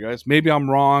 Oh, sorry, guys. Maybe I'm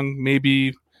wrong.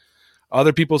 Maybe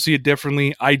other people see it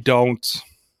differently. I don't.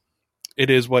 It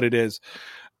is what it is.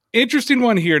 Interesting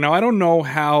one here. Now, I don't know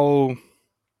how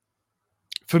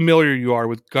familiar you are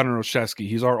with Gunnar Olszewski.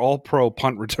 He's our all-pro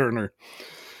punt returner.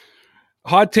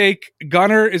 Hot take,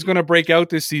 Gunnar is going to break out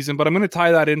this season, but I'm going to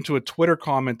tie that into a Twitter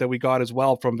comment that we got as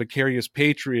well from Vicarious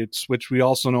Patriots, which we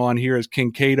also know on here as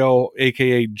King Cato,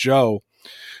 a.k.a. Joe,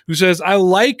 who says, I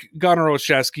like Gunnar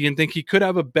Olszewski and think he could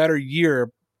have a better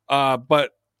year,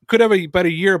 but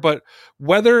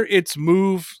whether it's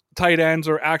move tight ends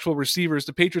or actual receivers,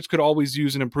 the Patriots could always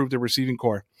use and improve their receiving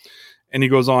core. And he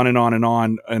goes on and on and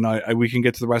on, and we can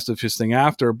get to the rest of his thing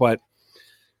after. But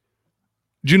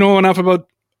do you know enough about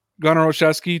Gunnar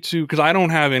Olszewski because I don't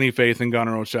have any faith in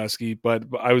Gunnar Olszewski, but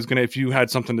I was gonna, if you had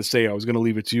something to say, I was gonna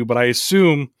leave it to you. But I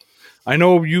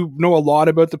know you know a lot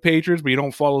about the Patriots, but you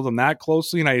don't follow them that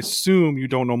closely, and I assume you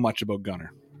don't know much about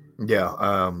Gunnar.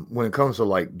 Yeah, when it comes to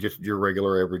like just your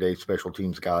regular everyday special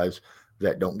teams guys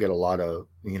that don't get a lot of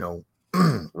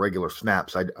regular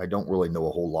snaps, I don't really know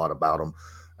a whole lot about them.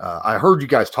 I heard you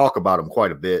guys talk about him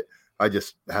quite a bit. I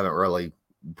just haven't really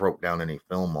broke down any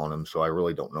film on him, so I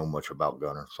really don't know much about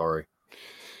Gunnar. Sorry.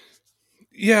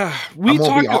 Yeah,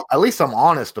 at least I'm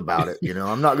honest about it.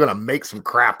 I'm not going to make some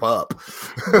crap up.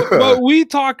 But we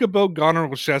talk about Gunnar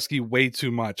Olszewski way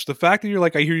too much. The fact that you're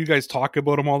like, I hear you guys talk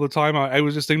about him all the time. I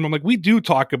was just thinking, I'm like, we do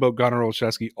talk about Gunnar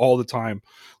Olszewski all the time.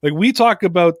 Like, we talk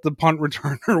about the punt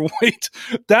returner. Wait,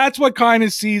 that's what kind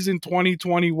of season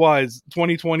 2020 was.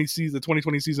 2020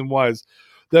 season was.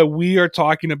 That we are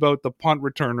talking about the punt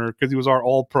returner because he was our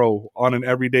all-pro on an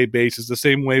everyday basis, the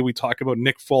same way we talk about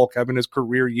Nick Folk having his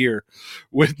career year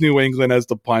with New England as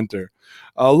the punter.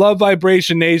 Love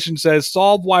Vibration Nation says,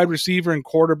 solve wide receiver and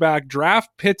quarterback, draft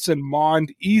Pitts and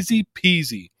Mond, easy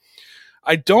peasy.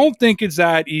 I don't think it's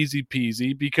that easy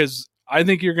peasy because I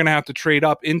think you're going to have to trade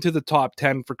up into the top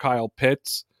 10 for Kyle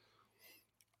Pitts.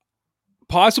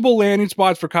 possible landing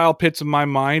spots for Kyle Pitts in my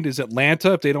mind is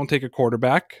Atlanta if they don't take a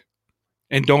quarterback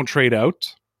and don't trade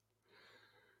out.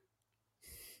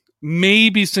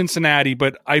 Maybe Cincinnati,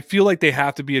 but I feel like they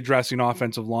have to be addressing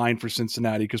offensive line for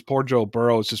Cincinnati because poor Joe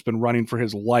Burrow has just been running for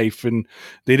his life, and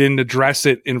they didn't address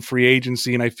it in free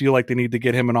agency, and I feel like they need to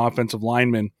get him an offensive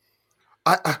lineman.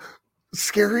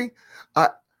 Scary.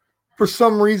 For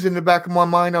some reason, in the back of my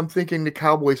mind, I'm thinking the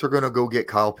Cowboys are going to go get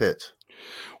Kyle Pitts.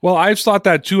 Well, I've thought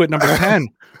that too at number 10.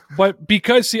 But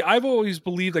because, see, I've always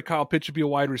believed that Kyle Pitts should be a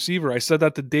wide receiver. I said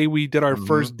that the day we did our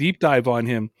first deep dive on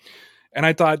him. And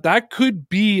I thought that could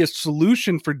be a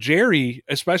solution for Jerry,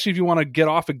 especially if you want to get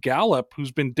off of Gallup,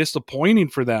 who's been disappointing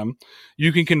for them.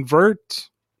 You can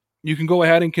go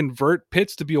ahead and convert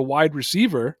Pitts to be a wide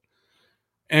receiver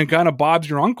and kind of Bob's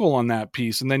your uncle on that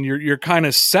piece. And then you're kind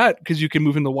of set because you can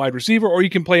move him to wide receiver, or you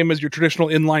can play him as your traditional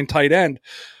inline tight end.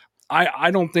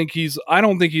 I don't think he's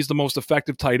the most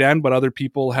effective tight end, but other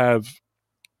people have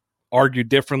argued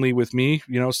differently with me,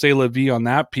 say la vie on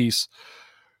that piece.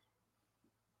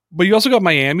 But you also got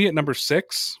Miami at number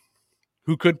 6,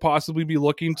 who could possibly be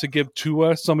looking to give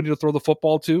Tua somebody to throw the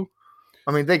football to.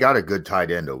 I mean, they got a good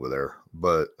tight end over there,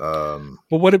 but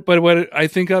what I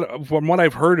think from what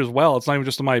I've heard as well, it's not even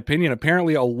just in my opinion.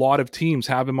 Apparently, a lot of teams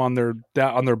have him on their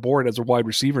board as a wide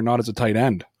receiver, not as a tight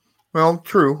end. Well,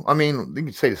 true. I mean, you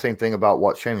could say the same thing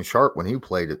about Shannon Sharp when he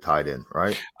played at tight end,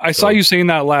 right? I saw you saying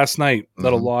that last night.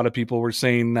 That a lot of people were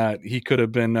saying that he could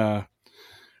have been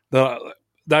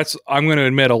That's, I'm going to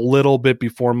admit, a little bit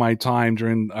before my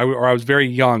time I was very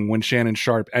young when Shannon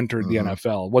Sharp entered the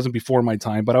NFL. It wasn't before my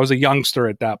time, but I was a youngster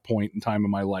at that point in time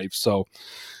in my life. So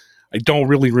I don't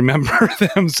really remember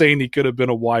them saying he could have been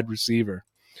a wide receiver.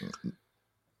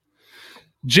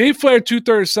 J Flair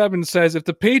 237 says, if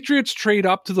the Patriots trade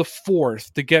up to the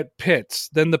 4th to get Pitts,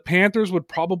 then the Panthers would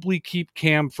probably keep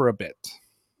Cam for a bit.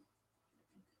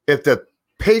 If the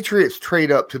Patriots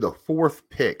trade up to the 4th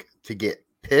pick to get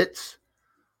Pitts,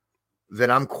 then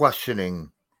I'm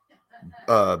questioning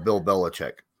Bill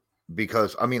Belichick,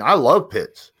 because I mean, I love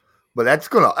Pitts, but that's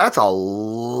a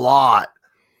lot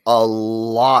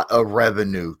of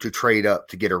revenue to trade up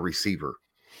to get a receiver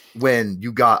when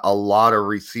you got a lot of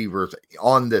receivers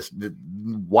on this. The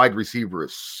wide receiver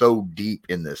is so deep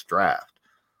in this draft.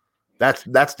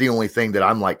 That's the only thing that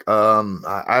I'm like,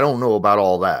 I don't know about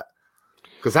all that,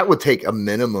 because that would take a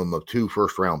minimum of 2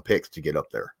 first-round picks to get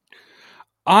up there.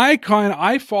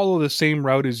 I follow the same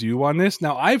route as you on this.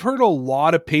 Now, I've heard a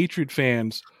lot of Patriot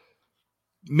fans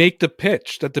make the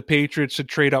pitch that the Patriots should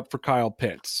trade up for Kyle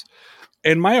Pitts.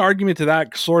 And my argument to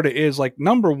that sort of is, like,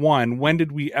 number one, when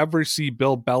did we ever see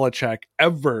Bill Belichick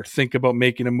ever think about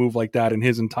making a move like that in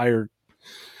his entire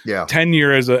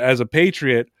tenure as a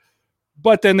Patriot?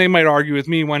 But then they might argue with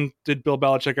me, when did Bill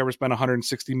Belichick ever spend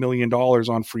 $160 million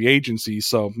on free agency?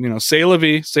 So, say la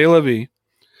vie.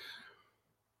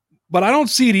 But I don't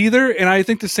see it either, and I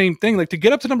think the same thing. Like, to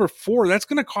get up to number 4, that's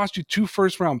going to cost you 2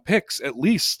 first-round picks at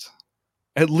least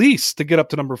to get up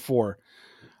to number 4.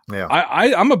 Yeah,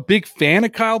 I'm a big fan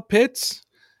of Kyle Pitts,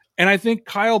 and I think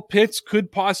Kyle Pitts could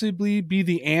possibly be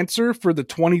the answer for the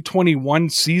 2021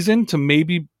 season to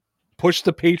maybe push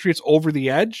the Patriots over the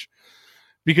edge,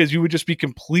 because you would just be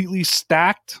completely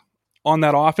stacked on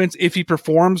that offense if he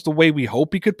performs the way we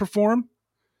hope he could perform.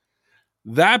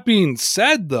 That being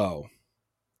said, though,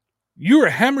 you are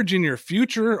hemorrhaging your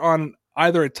future on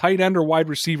either a tight end or wide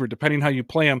receiver, depending how you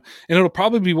play him. And it'll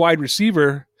probably be wide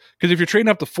receiver, because if you're trading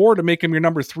up to 4 to make him your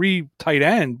number 3 tight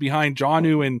end behind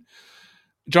Jonnu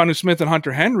Smith and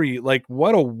Hunter Henry, like,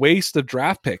 what a waste of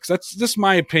draft picks. That's just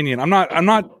my opinion. I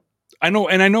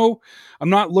know I'm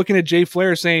not looking at Jay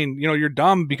Flair saying, you're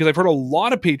dumb, because I've heard a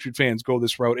lot of Patriot fans go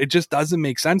this route. It just doesn't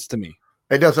make sense to me.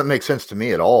 It doesn't make sense to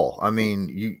me at all. I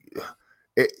mean,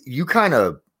 you kind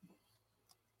of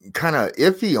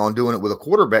iffy on doing it with a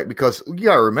quarterback, because you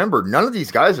got to remember, none of these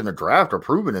guys in the draft are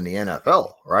proven in the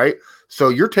NFL, right? So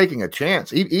you're taking a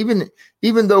chance, even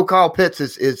though Kyle Pitts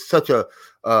is such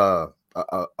a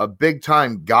big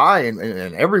time guy,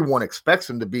 and everyone expects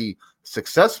him to be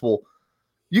successful.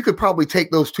 You could probably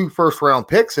take those 2 first-round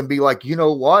picks and be like, you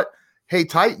know what? Hey,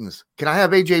 Titans, can I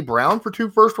have A.J. Brown for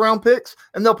 2 first-round picks?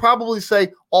 And they'll probably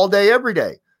say all day, every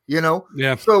day,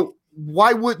 Yeah. So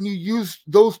why wouldn't you use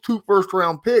those 2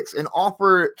 first-round picks and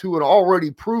offer it to an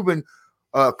already proven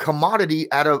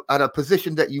commodity at a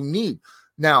position that you need?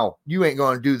 Now, you ain't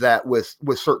going to do that with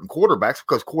certain quarterbacks,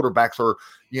 because quarterbacks are,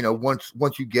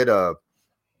 once you get a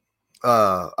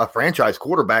franchise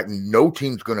quarterback, no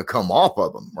team's going to come off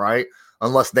of them, right?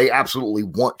 Unless they absolutely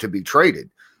want to be traded,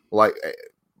 like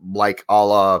a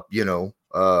la, we'll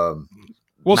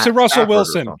say Russell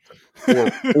Wilson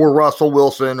or Russell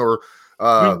Wilson, or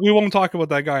We won't talk about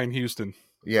that guy in Houston.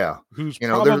 Yeah, Who's you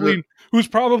know,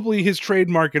 probably his trade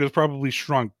market has probably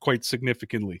shrunk quite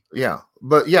significantly. yeah,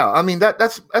 but yeah, I mean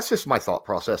that's just my thought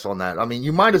process on that. I mean,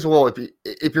 you might as well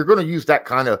if you're going to use that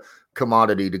kind of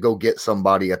commodity to go get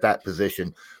somebody at that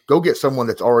position, go get someone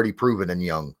that's already proven and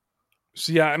young.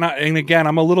 So yeah, and again,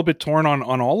 I'm a little bit torn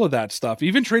on all of that stuff.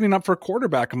 Even trading up for a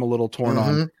quarterback, I'm a little torn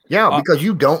on. Yeah, because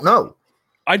you don't know.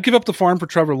 I'd give up the farm for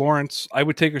Trevor Lawrence. I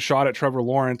would take a shot at Trevor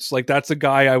Lawrence. Like that's a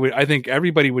guy I think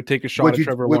everybody would take a shot at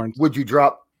Trevor Lawrence. Would you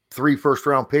drop 3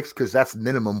 first-round picks? Because that's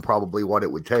minimum probably what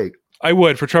it would take. I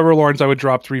would. For Trevor Lawrence, I would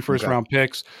drop 3 first-round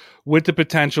picks with the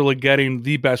potential of getting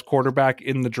the best quarterback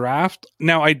in the draft.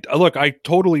 Now, I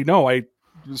totally know.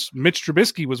 Mitch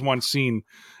Trubisky was once seen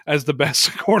as the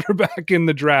best quarterback in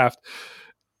the draft.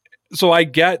 So I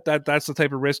get that that's the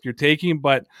type of risk you're taking,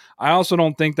 but I also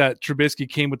don't think that Trubisky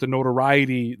came with the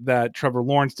notoriety that Trevor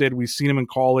Lawrence did. We've seen him in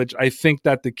college. I think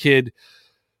that the kid,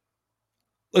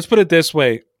 let's put it this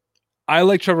way, I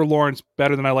like Trevor Lawrence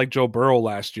better than I like Joe Burrow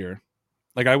last year.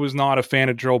 Like I was not a fan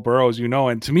of Joe Burrow, as you know,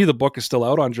 and to me the book is still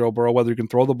out on Joe Burrow, whether he can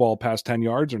throw the ball past 10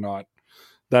 yards or not.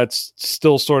 That's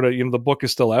still sort of, the book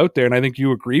is still out there, and I think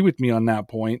you agree with me on that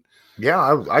point.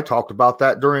 Yeah, I talked about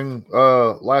that during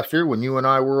last year when you and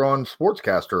I were on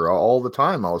Sportscaster all the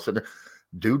time. I was sitting there,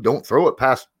 dude, don't throw it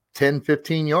past 10,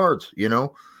 15 yards,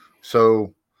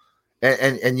 So,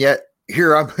 and yet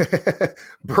here I'm,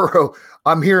 Burrow,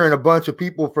 I'm hearing a bunch of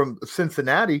people from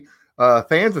Cincinnati,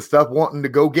 fans and stuff, wanting to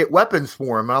go get weapons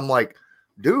for him. And I'm like,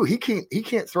 dude, he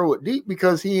can't throw it deep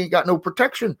because he ain't got no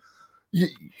protection.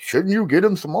 Shouldn't you get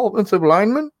him some offensive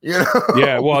linemen?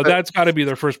 Yeah, well, that's got to be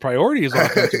their first priority is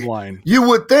offensive line. You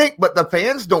would think, but the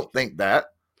fans don't think that.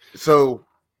 So,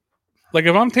 like,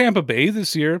 if I'm Tampa Bay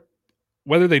this year,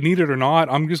 whether they need it or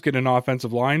not, I'm just getting an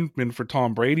offensive lineman for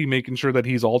Tom Brady, making sure that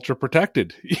he's ultra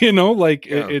protected.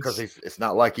 Because it's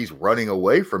not like he's running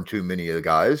away from too many of the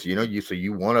guys. So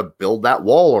you want to build that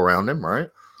wall around him, right?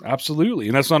 Absolutely,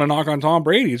 and that's not a knock on Tom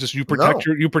Brady. It's just you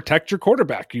protect your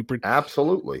quarterback.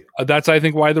 Absolutely. That's I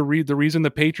think why the reason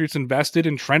the Patriots invested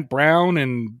in Trent Brown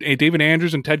and David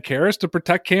Andrews and Ted Karras to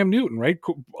protect Cam Newton. Right,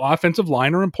 offensive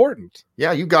line are important.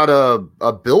 Yeah, you got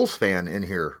a Bills fan in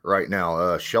here right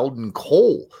now, Sheldon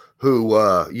Cole, who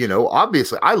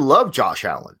obviously I love Josh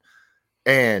Allen,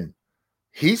 and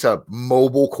he's a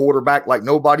mobile quarterback like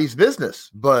nobody's business.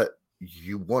 But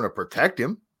you want to protect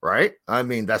him. Right. I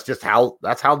mean, that's how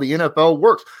the NFL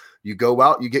works. You go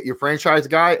out, you get your franchise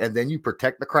guy, and then you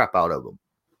protect the crap out of him.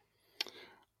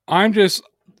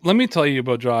 Let me tell you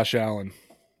about Josh Allen.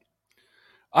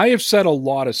 I have said a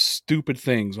lot of stupid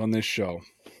things on this show.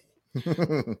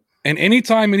 And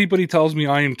anytime anybody tells me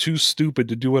I am too stupid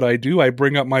to do what I do, I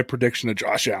bring up my prediction of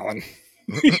Josh Allen.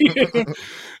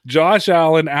 Josh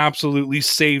Allen absolutely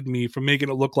saved me from making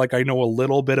it look like I know a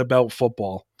little bit about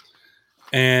football.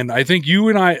 And I think you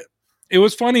and I, it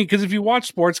was funny because if you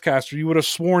watch Sportscaster, you would have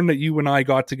sworn that you and I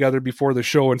got together before the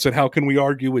show and said, how can we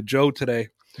argue with Joe today?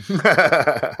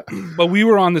 But we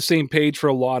were on the same page for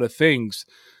a lot of things.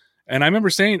 And I remember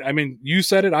saying, you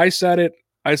said it, I said it.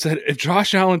 I said, if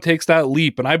Josh Allen takes that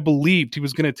leap, and I believed he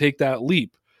was going to take that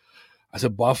leap, I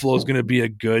said, Buffalo's going to be a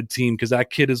good team because that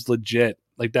kid is legit.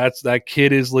 Like that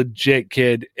kid is legit,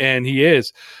 kid. And he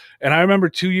is. And I remember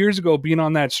 2 years ago being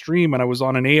on that stream and I was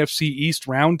on an AFC East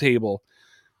roundtable.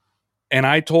 And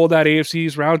I told that AFC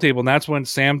East roundtable, and that's when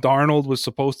Sam Darnold was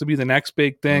supposed to be the next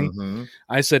big thing. Mm-hmm.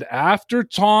 I said, after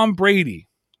Tom Brady,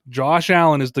 Josh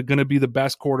Allen is going to be the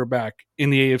best quarterback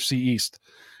in the AFC East.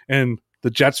 And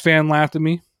the Jets fan laughed at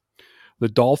me. The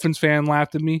Dolphins fan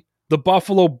laughed at me. The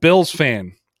Buffalo Bills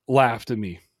fan laughed at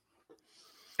me.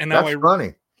 And now that's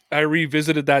funny. I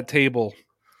revisited that table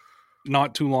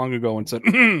not too long ago and said,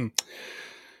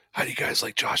 how do you guys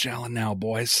like Josh Allen now,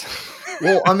 boys?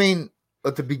 Well, I mean,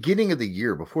 at the beginning of the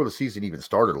year, before the season even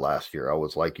started last year, I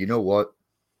was like, you know what?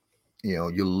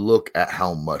 You look at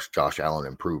how much Josh Allen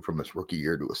improved from his rookie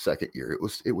year to his second year.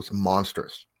 It was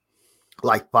monstrous.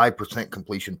 Like 5%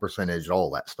 completion percentage, all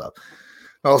that stuff.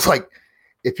 I was like,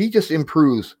 if he just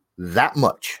improves that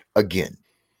much again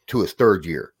to his third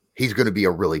year, he's going to be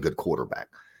a really good quarterback.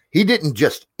 He didn't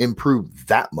just improve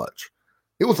that much.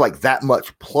 It was like that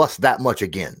much plus that much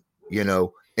again,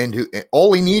 and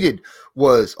all he needed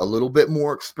was a little bit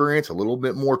more experience, a little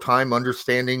bit more time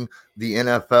understanding the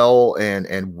NFL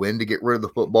and when to get rid of the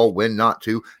football, when not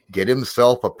to, get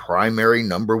himself a primary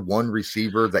number one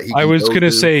receiver that he. I was going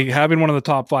to say having one of the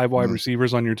top 5 wide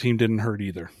receivers on your team didn't hurt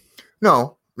either.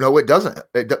 No, it doesn't.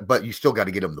 But you still got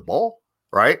to get him the ball,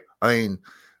 right? I mean,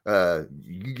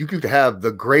 you could have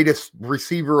the greatest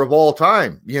receiver of all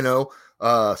time,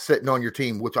 sitting on your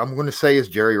team, which I'm going to say is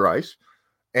Jerry Rice.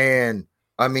 And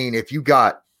I mean, if you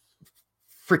got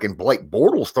freaking Blake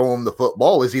Bortles throwing the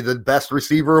football, is he the best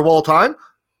receiver of all time?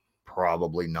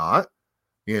 Probably not,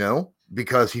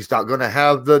 because he's not going to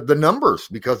have the numbers,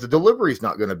 because the delivery is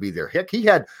not going to be there. Heck, he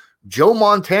had Joe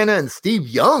Montana and Steve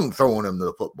Young throwing him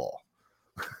the football.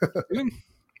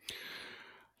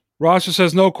 Ross just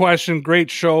says, no question.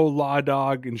 Great show, Law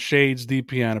Dog and Shades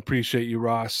DPN. Appreciate you,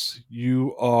 Ross.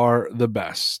 You are the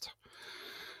best.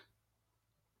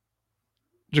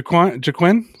 Jaquin,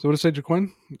 so what to say,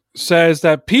 Jaquin? Says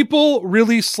that people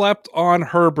really slept on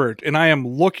Herbert, and I am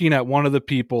looking at one of the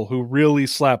people who really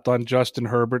slept on Justin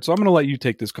Herbert. So I'm going to let you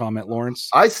take this comment, Lawrence.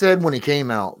 I said when he came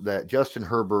out that Justin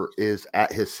Herbert is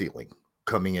at his ceiling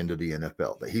coming into the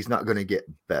NFL, that he's not going to get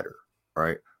better,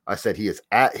 right? I said he is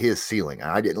at his ceiling.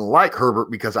 I didn't like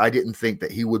Herbert because I didn't think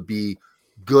that he would be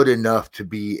good enough to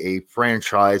be a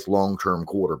franchise long-term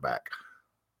quarterback.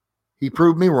 He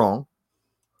proved me wrong.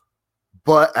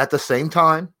 But at the same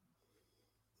time,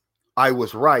 I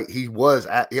was right. He was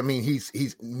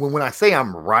he's when I say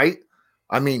I'm right,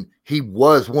 I mean, he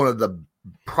was one of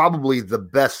probably the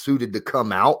best suited to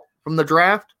come out from the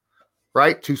draft,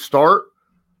 right? To start.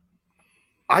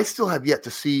 I still have yet to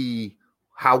see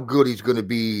how good he's going to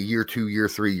be year 2, year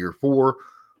 3, year 4,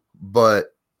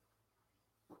 but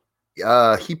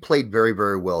he played very,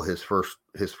 very well his first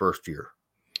year.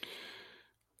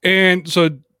 And so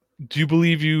do you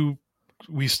believe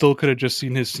we still could have just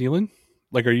seen his ceiling?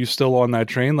 Like, are you still on that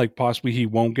train? Like, possibly he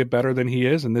won't get better than he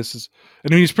is. And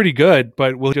he's pretty good,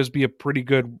 but will he just be a pretty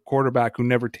good quarterback who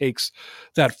never takes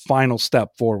that final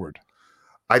step forward?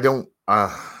 I don't,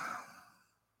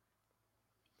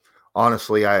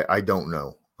 honestly, I don't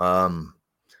know.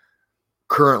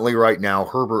 Currently right now,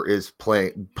 Herbert is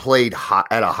played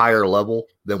at a higher level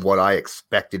than what I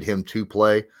expected him to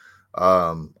play.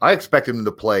 I expected him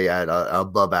to play at a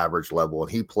above average level,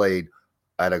 and he played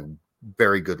at a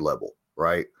very good level,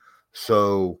 right?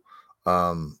 So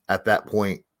at that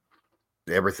point,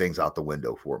 everything's out the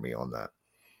window for me on that.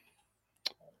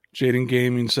 Jaden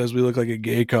Gaming says we look like a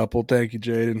gay couple. Thank you,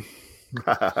 Jaden.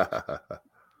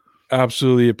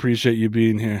 Absolutely appreciate you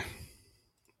being here.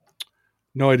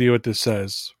 No idea what this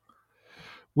says.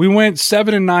 We went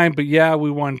 7-9, but yeah,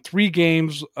 we won 3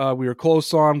 games. We were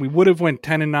close on. We would have went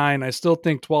 10-9. I still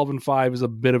think 12-5 is a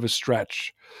bit of a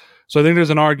stretch. So I think there's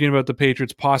an argument about the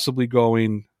Patriots possibly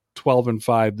going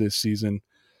 12-5 this season.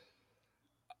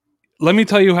 Let me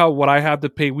tell you what I have to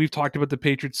pay. We've talked about the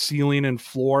Patriots ceiling and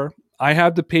floor. I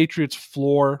have the Patriots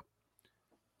floor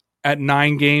at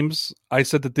 9 games. I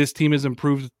said that this team has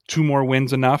improved 2 more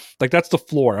wins enough. Like, that's the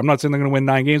floor. I'm not saying they're going to win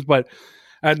 9 games, but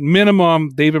at minimum,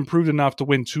 they've improved enough to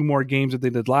win 2 more games that they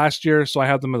did last year. So I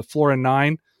have them at the floor at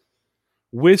 9.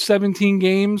 With 17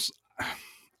 games,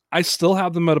 I still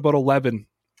have them at about 11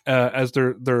 as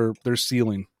their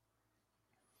ceiling.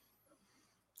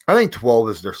 I think 12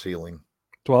 is their ceiling.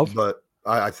 12? But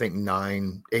I think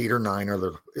 8 or 9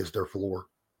 is their floor.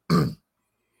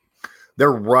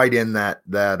 They're right in that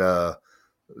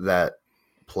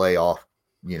playoff,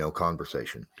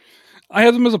 conversation. I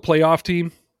have them as a playoff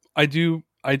team. I do.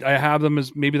 I have them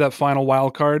as maybe that final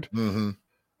wild card. Mm-hmm.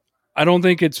 I don't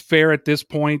think it's fair at this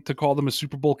point to call them a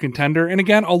Super Bowl contender. And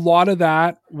again, a lot of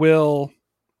that will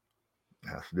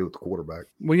have to do with the quarterback.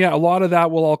 Well, yeah, a lot of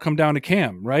that will all come down to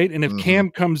Cam, right? And if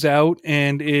Cam comes out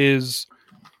and is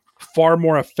far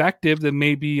more effective than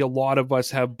maybe a lot of us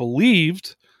have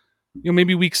believed,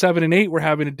 maybe week 7 and 8, we're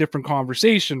having a different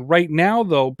conversation. Right now,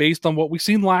 though, based on what we've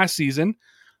seen last season,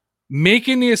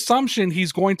 making the assumption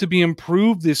he's going to be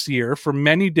improved this year for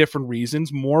many different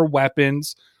reasons, more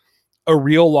weapons, a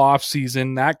real off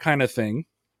season, that kind of thing.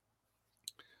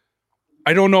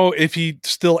 I don't know if he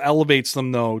still elevates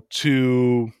them, though,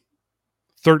 to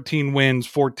 13 wins,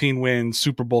 14 wins,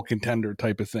 Super Bowl contender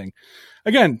type of thing.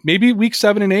 Again, maybe week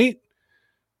 7 and 8,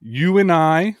 you and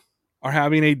I are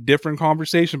having a different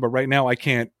conversation, but right now I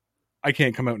can't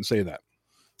come out and say that.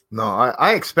 No,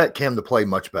 I expect Cam to play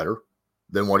much better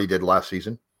than what he did last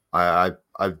season. I've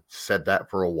said that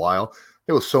for a while.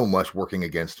 There was so much working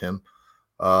against him.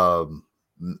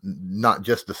 Not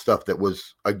just the stuff that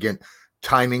was, again,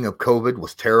 timing of COVID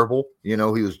was terrible. He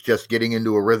was just getting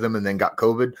into a rhythm and then got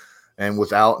COVID and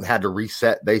was out and had to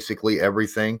reset basically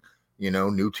everything,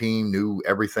 new team, new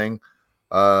everything.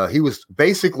 He was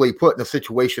basically put in a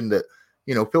situation that,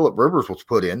 Phillip Rivers was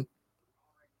put in,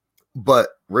 but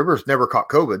Rivers never caught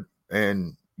COVID.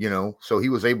 And, so he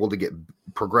was able to get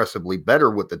progressively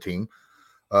better with the team.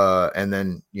 And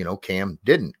then, Cam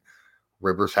didn't.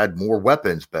 Rivers had more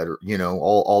weapons, better,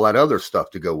 all that other stuff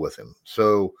to go with him.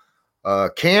 So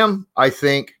Cam, I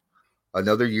think,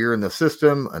 another year in the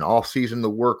system, an off season to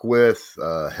work with,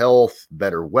 health,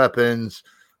 better weapons.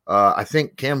 I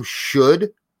think Cam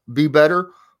should be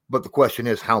better, but the question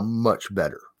is how much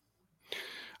better?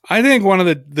 I think one of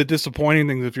the disappointing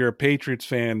things, if you're a Patriots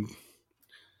fan,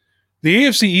 the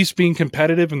AFC East being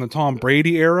competitive in the Tom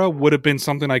Brady era would have been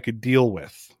something I could deal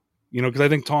with, because I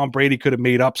think Tom Brady could have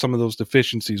made up some of those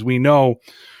deficiencies. We know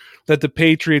that the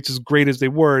Patriots, as great as they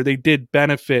were, they did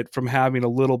benefit from having a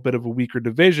little bit of a weaker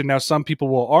division. Now, some people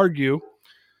will argue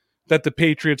that the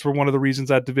Patriots were one of the reasons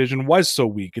that division was so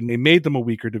weak, and they made them a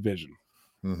weaker division.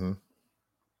 Mm-hmm.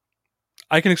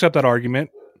 I can accept that argument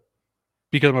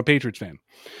because I'm a Patriots fan.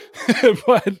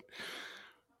 But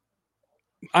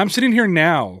I'm sitting here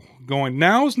now going,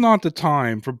 now's not the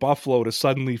time for Buffalo to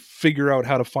suddenly figure out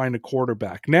how to find a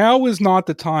quarterback. Now is not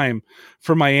the time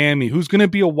for Miami, who's going to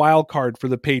be a wild card for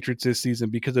the Patriots this season,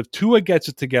 because if Tua gets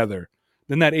it together,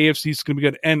 then that AFC is going to be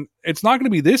good. And it's not going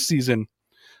to be this season,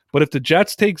 but if the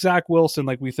Jets take Zach Wilson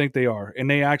like we think they are, and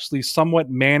they actually somewhat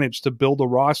manage to build a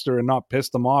roster and not piss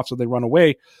them off so they run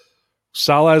away,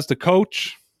 Saleh as the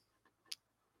coach,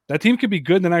 that team could be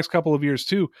good in the next couple of years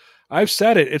too. I've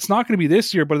said it. It's not going to be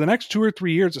this year, but in the next 2 or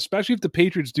 3 years, especially if the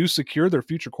Patriots do secure their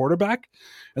future quarterback,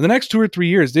 in the next 2 or 3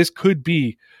 years, this could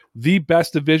be the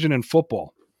best division in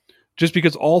football, just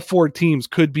because all 4 teams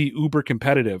could be uber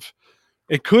competitive.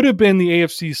 It could have been the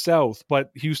AFC South, but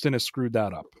Houston has screwed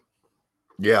that up.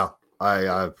 Yeah,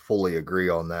 I fully agree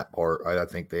on that part. I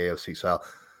think the AFC South,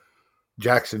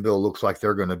 Jacksonville looks like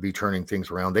they're going to be turning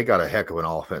things around. They got a heck of an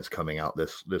offense coming out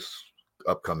this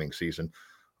upcoming season.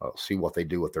 See what they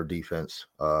do with their defense.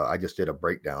 I just did a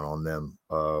breakdown on them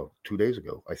 2 days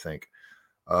ago, I think.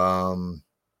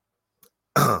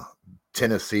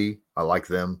 Tennessee, I like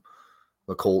them.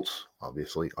 The Colts,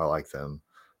 obviously, I like them.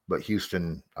 But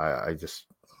Houston,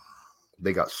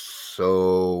 they got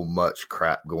so much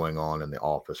crap going on in the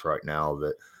office right now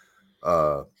that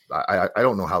I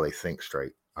don't know how they think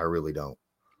straight. I really don't.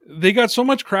 They got so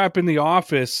much crap in the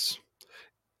office,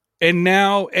 and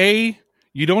now,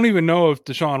 you don't even know if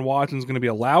Deshaun Watson's going to be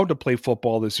allowed to play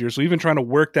football this year. So even trying to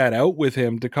work that out with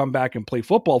him to come back and play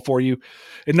football for you.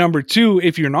 And number 2,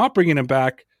 if you're not bringing him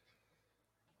back,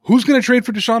 who's going to trade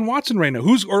for Deshaun Watson right now?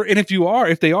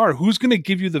 If they are, who's going to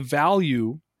give you the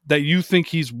value that you think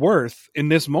he's worth in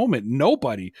this moment?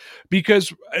 Nobody.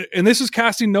 Because, and this is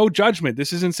casting no judgment.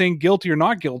 This isn't saying guilty or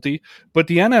not guilty, but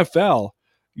the NFL,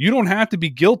 you don't have to be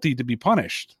guilty to be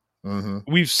punished. Mm-hmm.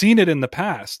 We've seen it in the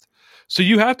past. So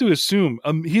you have to assume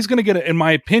he's going to get, in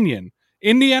my opinion,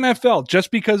 in the NFL, just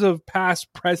because of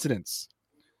past precedents,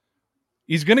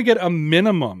 he's going to get a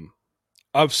minimum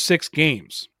of 6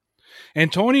 games.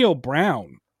 Antonio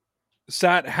Brown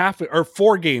sat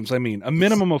 4 games. A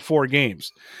minimum of 4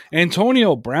 games.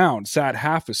 Antonio Brown sat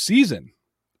half a season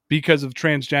because of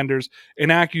transgenders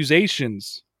and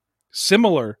accusations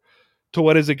similar to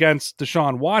what is against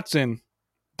Deshaun Watson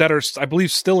that are, I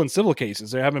believe, still in civil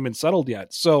cases. They haven't been settled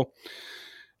yet. So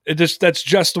that's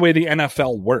just the way the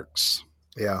NFL works.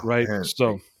 Yeah. Right.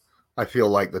 So I feel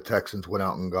like the Texans went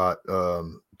out and got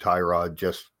Tyrod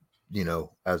just,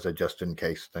 as a just in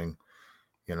case thing,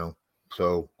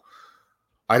 so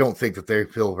I don't think that they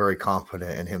feel very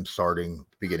confident in him starting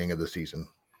the beginning of the season.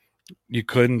 You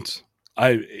couldn't.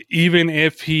 Even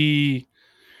if it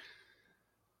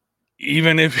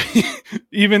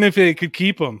could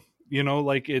keep him,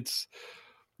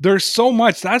 there's so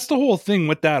much. That's the whole thing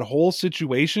with that whole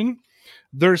situation.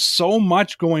 There's so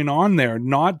much going on there,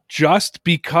 not just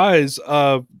because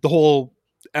of the whole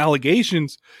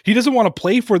allegations. He doesn't want to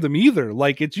play for them either.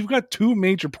 You've got 2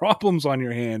 major problems on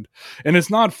your hand, and it's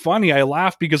not funny. I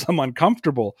laugh because I'm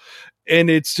uncomfortable, and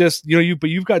it's just, but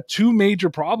you've got 2 major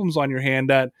problems on your hand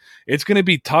that it's going to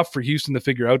be tough for Houston to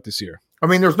figure out this year. I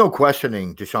mean, there's no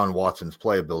questioning Deshaun Watson's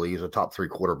playability. He's a top 3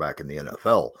 quarterback in the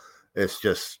NFL. It's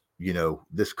just,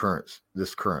 this current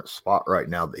spot right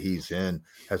now that he's in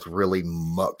has really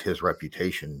mucked his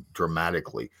reputation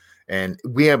dramatically. And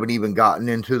we haven't even gotten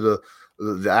into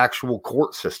the actual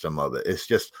court system of it. It's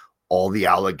just all the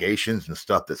allegations and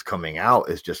stuff that's coming out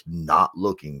is just not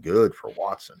looking good for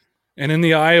Watson. And in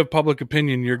the eye of public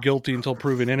opinion, you're guilty until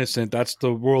proven innocent. That's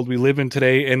the world we live in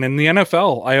today. And in the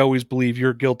NFL, I always believe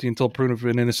you're guilty until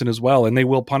proven innocent as well. And they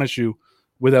will punish you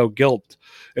without guilt.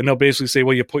 And they'll basically say,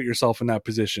 well, you put yourself in that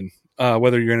position,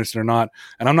 whether you're innocent or not.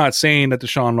 And I'm not saying that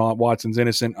Deshaun Watson's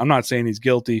innocent. I'm not saying he's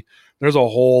guilty. There's a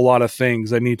whole lot of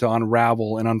things that need to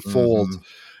unravel and unfold,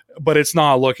 but it's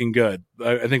not looking good.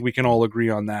 I think we can all agree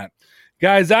on that.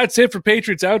 Guys, that's it for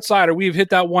Patriots Outsider. We've hit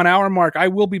that 1 hour mark. I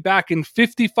will be back in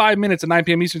 55 minutes at 9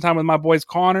 p.m. Eastern time with my boy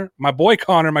Connor,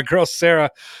 my girl Sarah,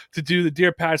 to do the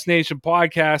Dear Pats Nation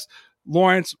podcast.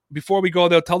 Lawrence, before we go,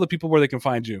 though, tell the people where they can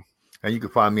find you. And you can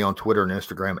find me on Twitter and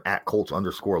Instagram at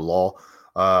Colts_law.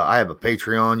 I have a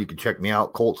Patreon. You can check me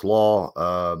out, Colts Law.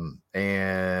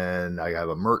 And I have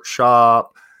a merch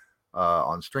shop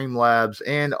on Streamlabs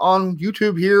and on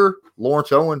YouTube here,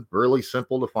 Lawrence Owen. Really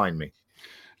simple to find me.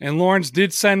 And Lawrence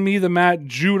did send me the Matt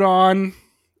Judon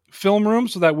film room,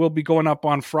 so that will be going up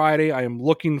on Friday. I am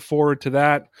looking forward to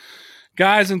that.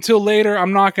 Guys, until later,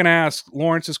 I'm not going to ask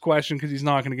Lawrence's question because he's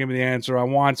not going to give me the answer I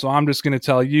want, so I'm just going to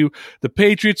tell you the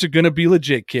Patriots are going to be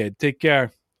legit, kid. Take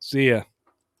care. See ya.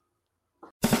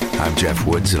 I'm Jeff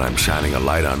Woods, and I'm shining a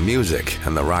light on music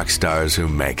and the rock stars who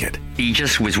make it. He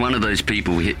just was one of those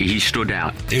people, he stood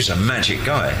out. He was a magic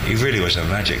guy. He really was a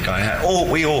magic guy.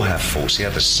 We all have faults. He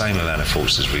had the same amount of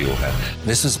faults as we all have.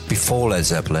 This was before Led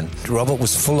Zeppelin. Robert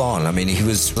was full on. I mean, he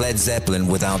was Led Zeppelin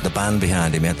without the band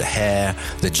behind him. He had the hair,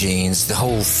 the jeans, the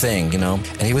whole thing,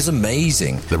 and he was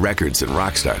amazing. The Records and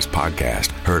Rockstars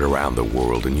podcast, heard around the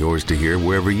world and yours to hear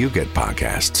wherever you get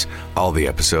podcasts. All the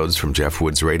episodes from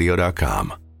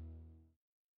jeffwoodsradio.com.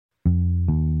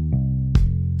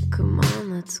 Come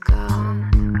on, let's go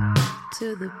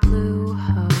to the Blue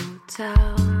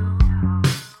Hotel.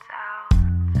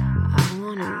 I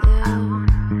wanna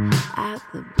live at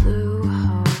the Blue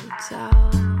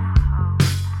Hotel.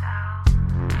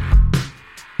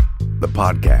 The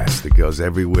podcast that goes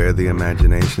everywhere the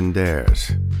imagination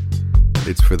dares.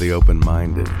 It's for the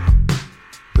open-minded,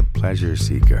 the pleasure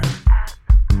seeker.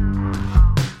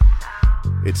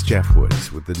 It's Jeff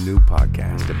Woods with the new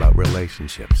podcast about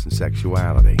relationships and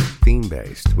sexuality,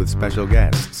 theme-based with special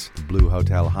guests, the Blue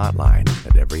Hotel Hotline,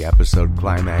 and every episode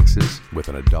climaxes with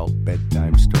an adult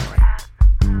bedtime story.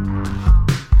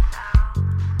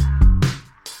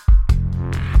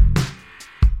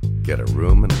 Get a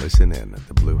room and listen in at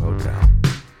the Blue Hotel.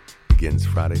 Begins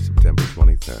Friday, September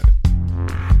 23rd.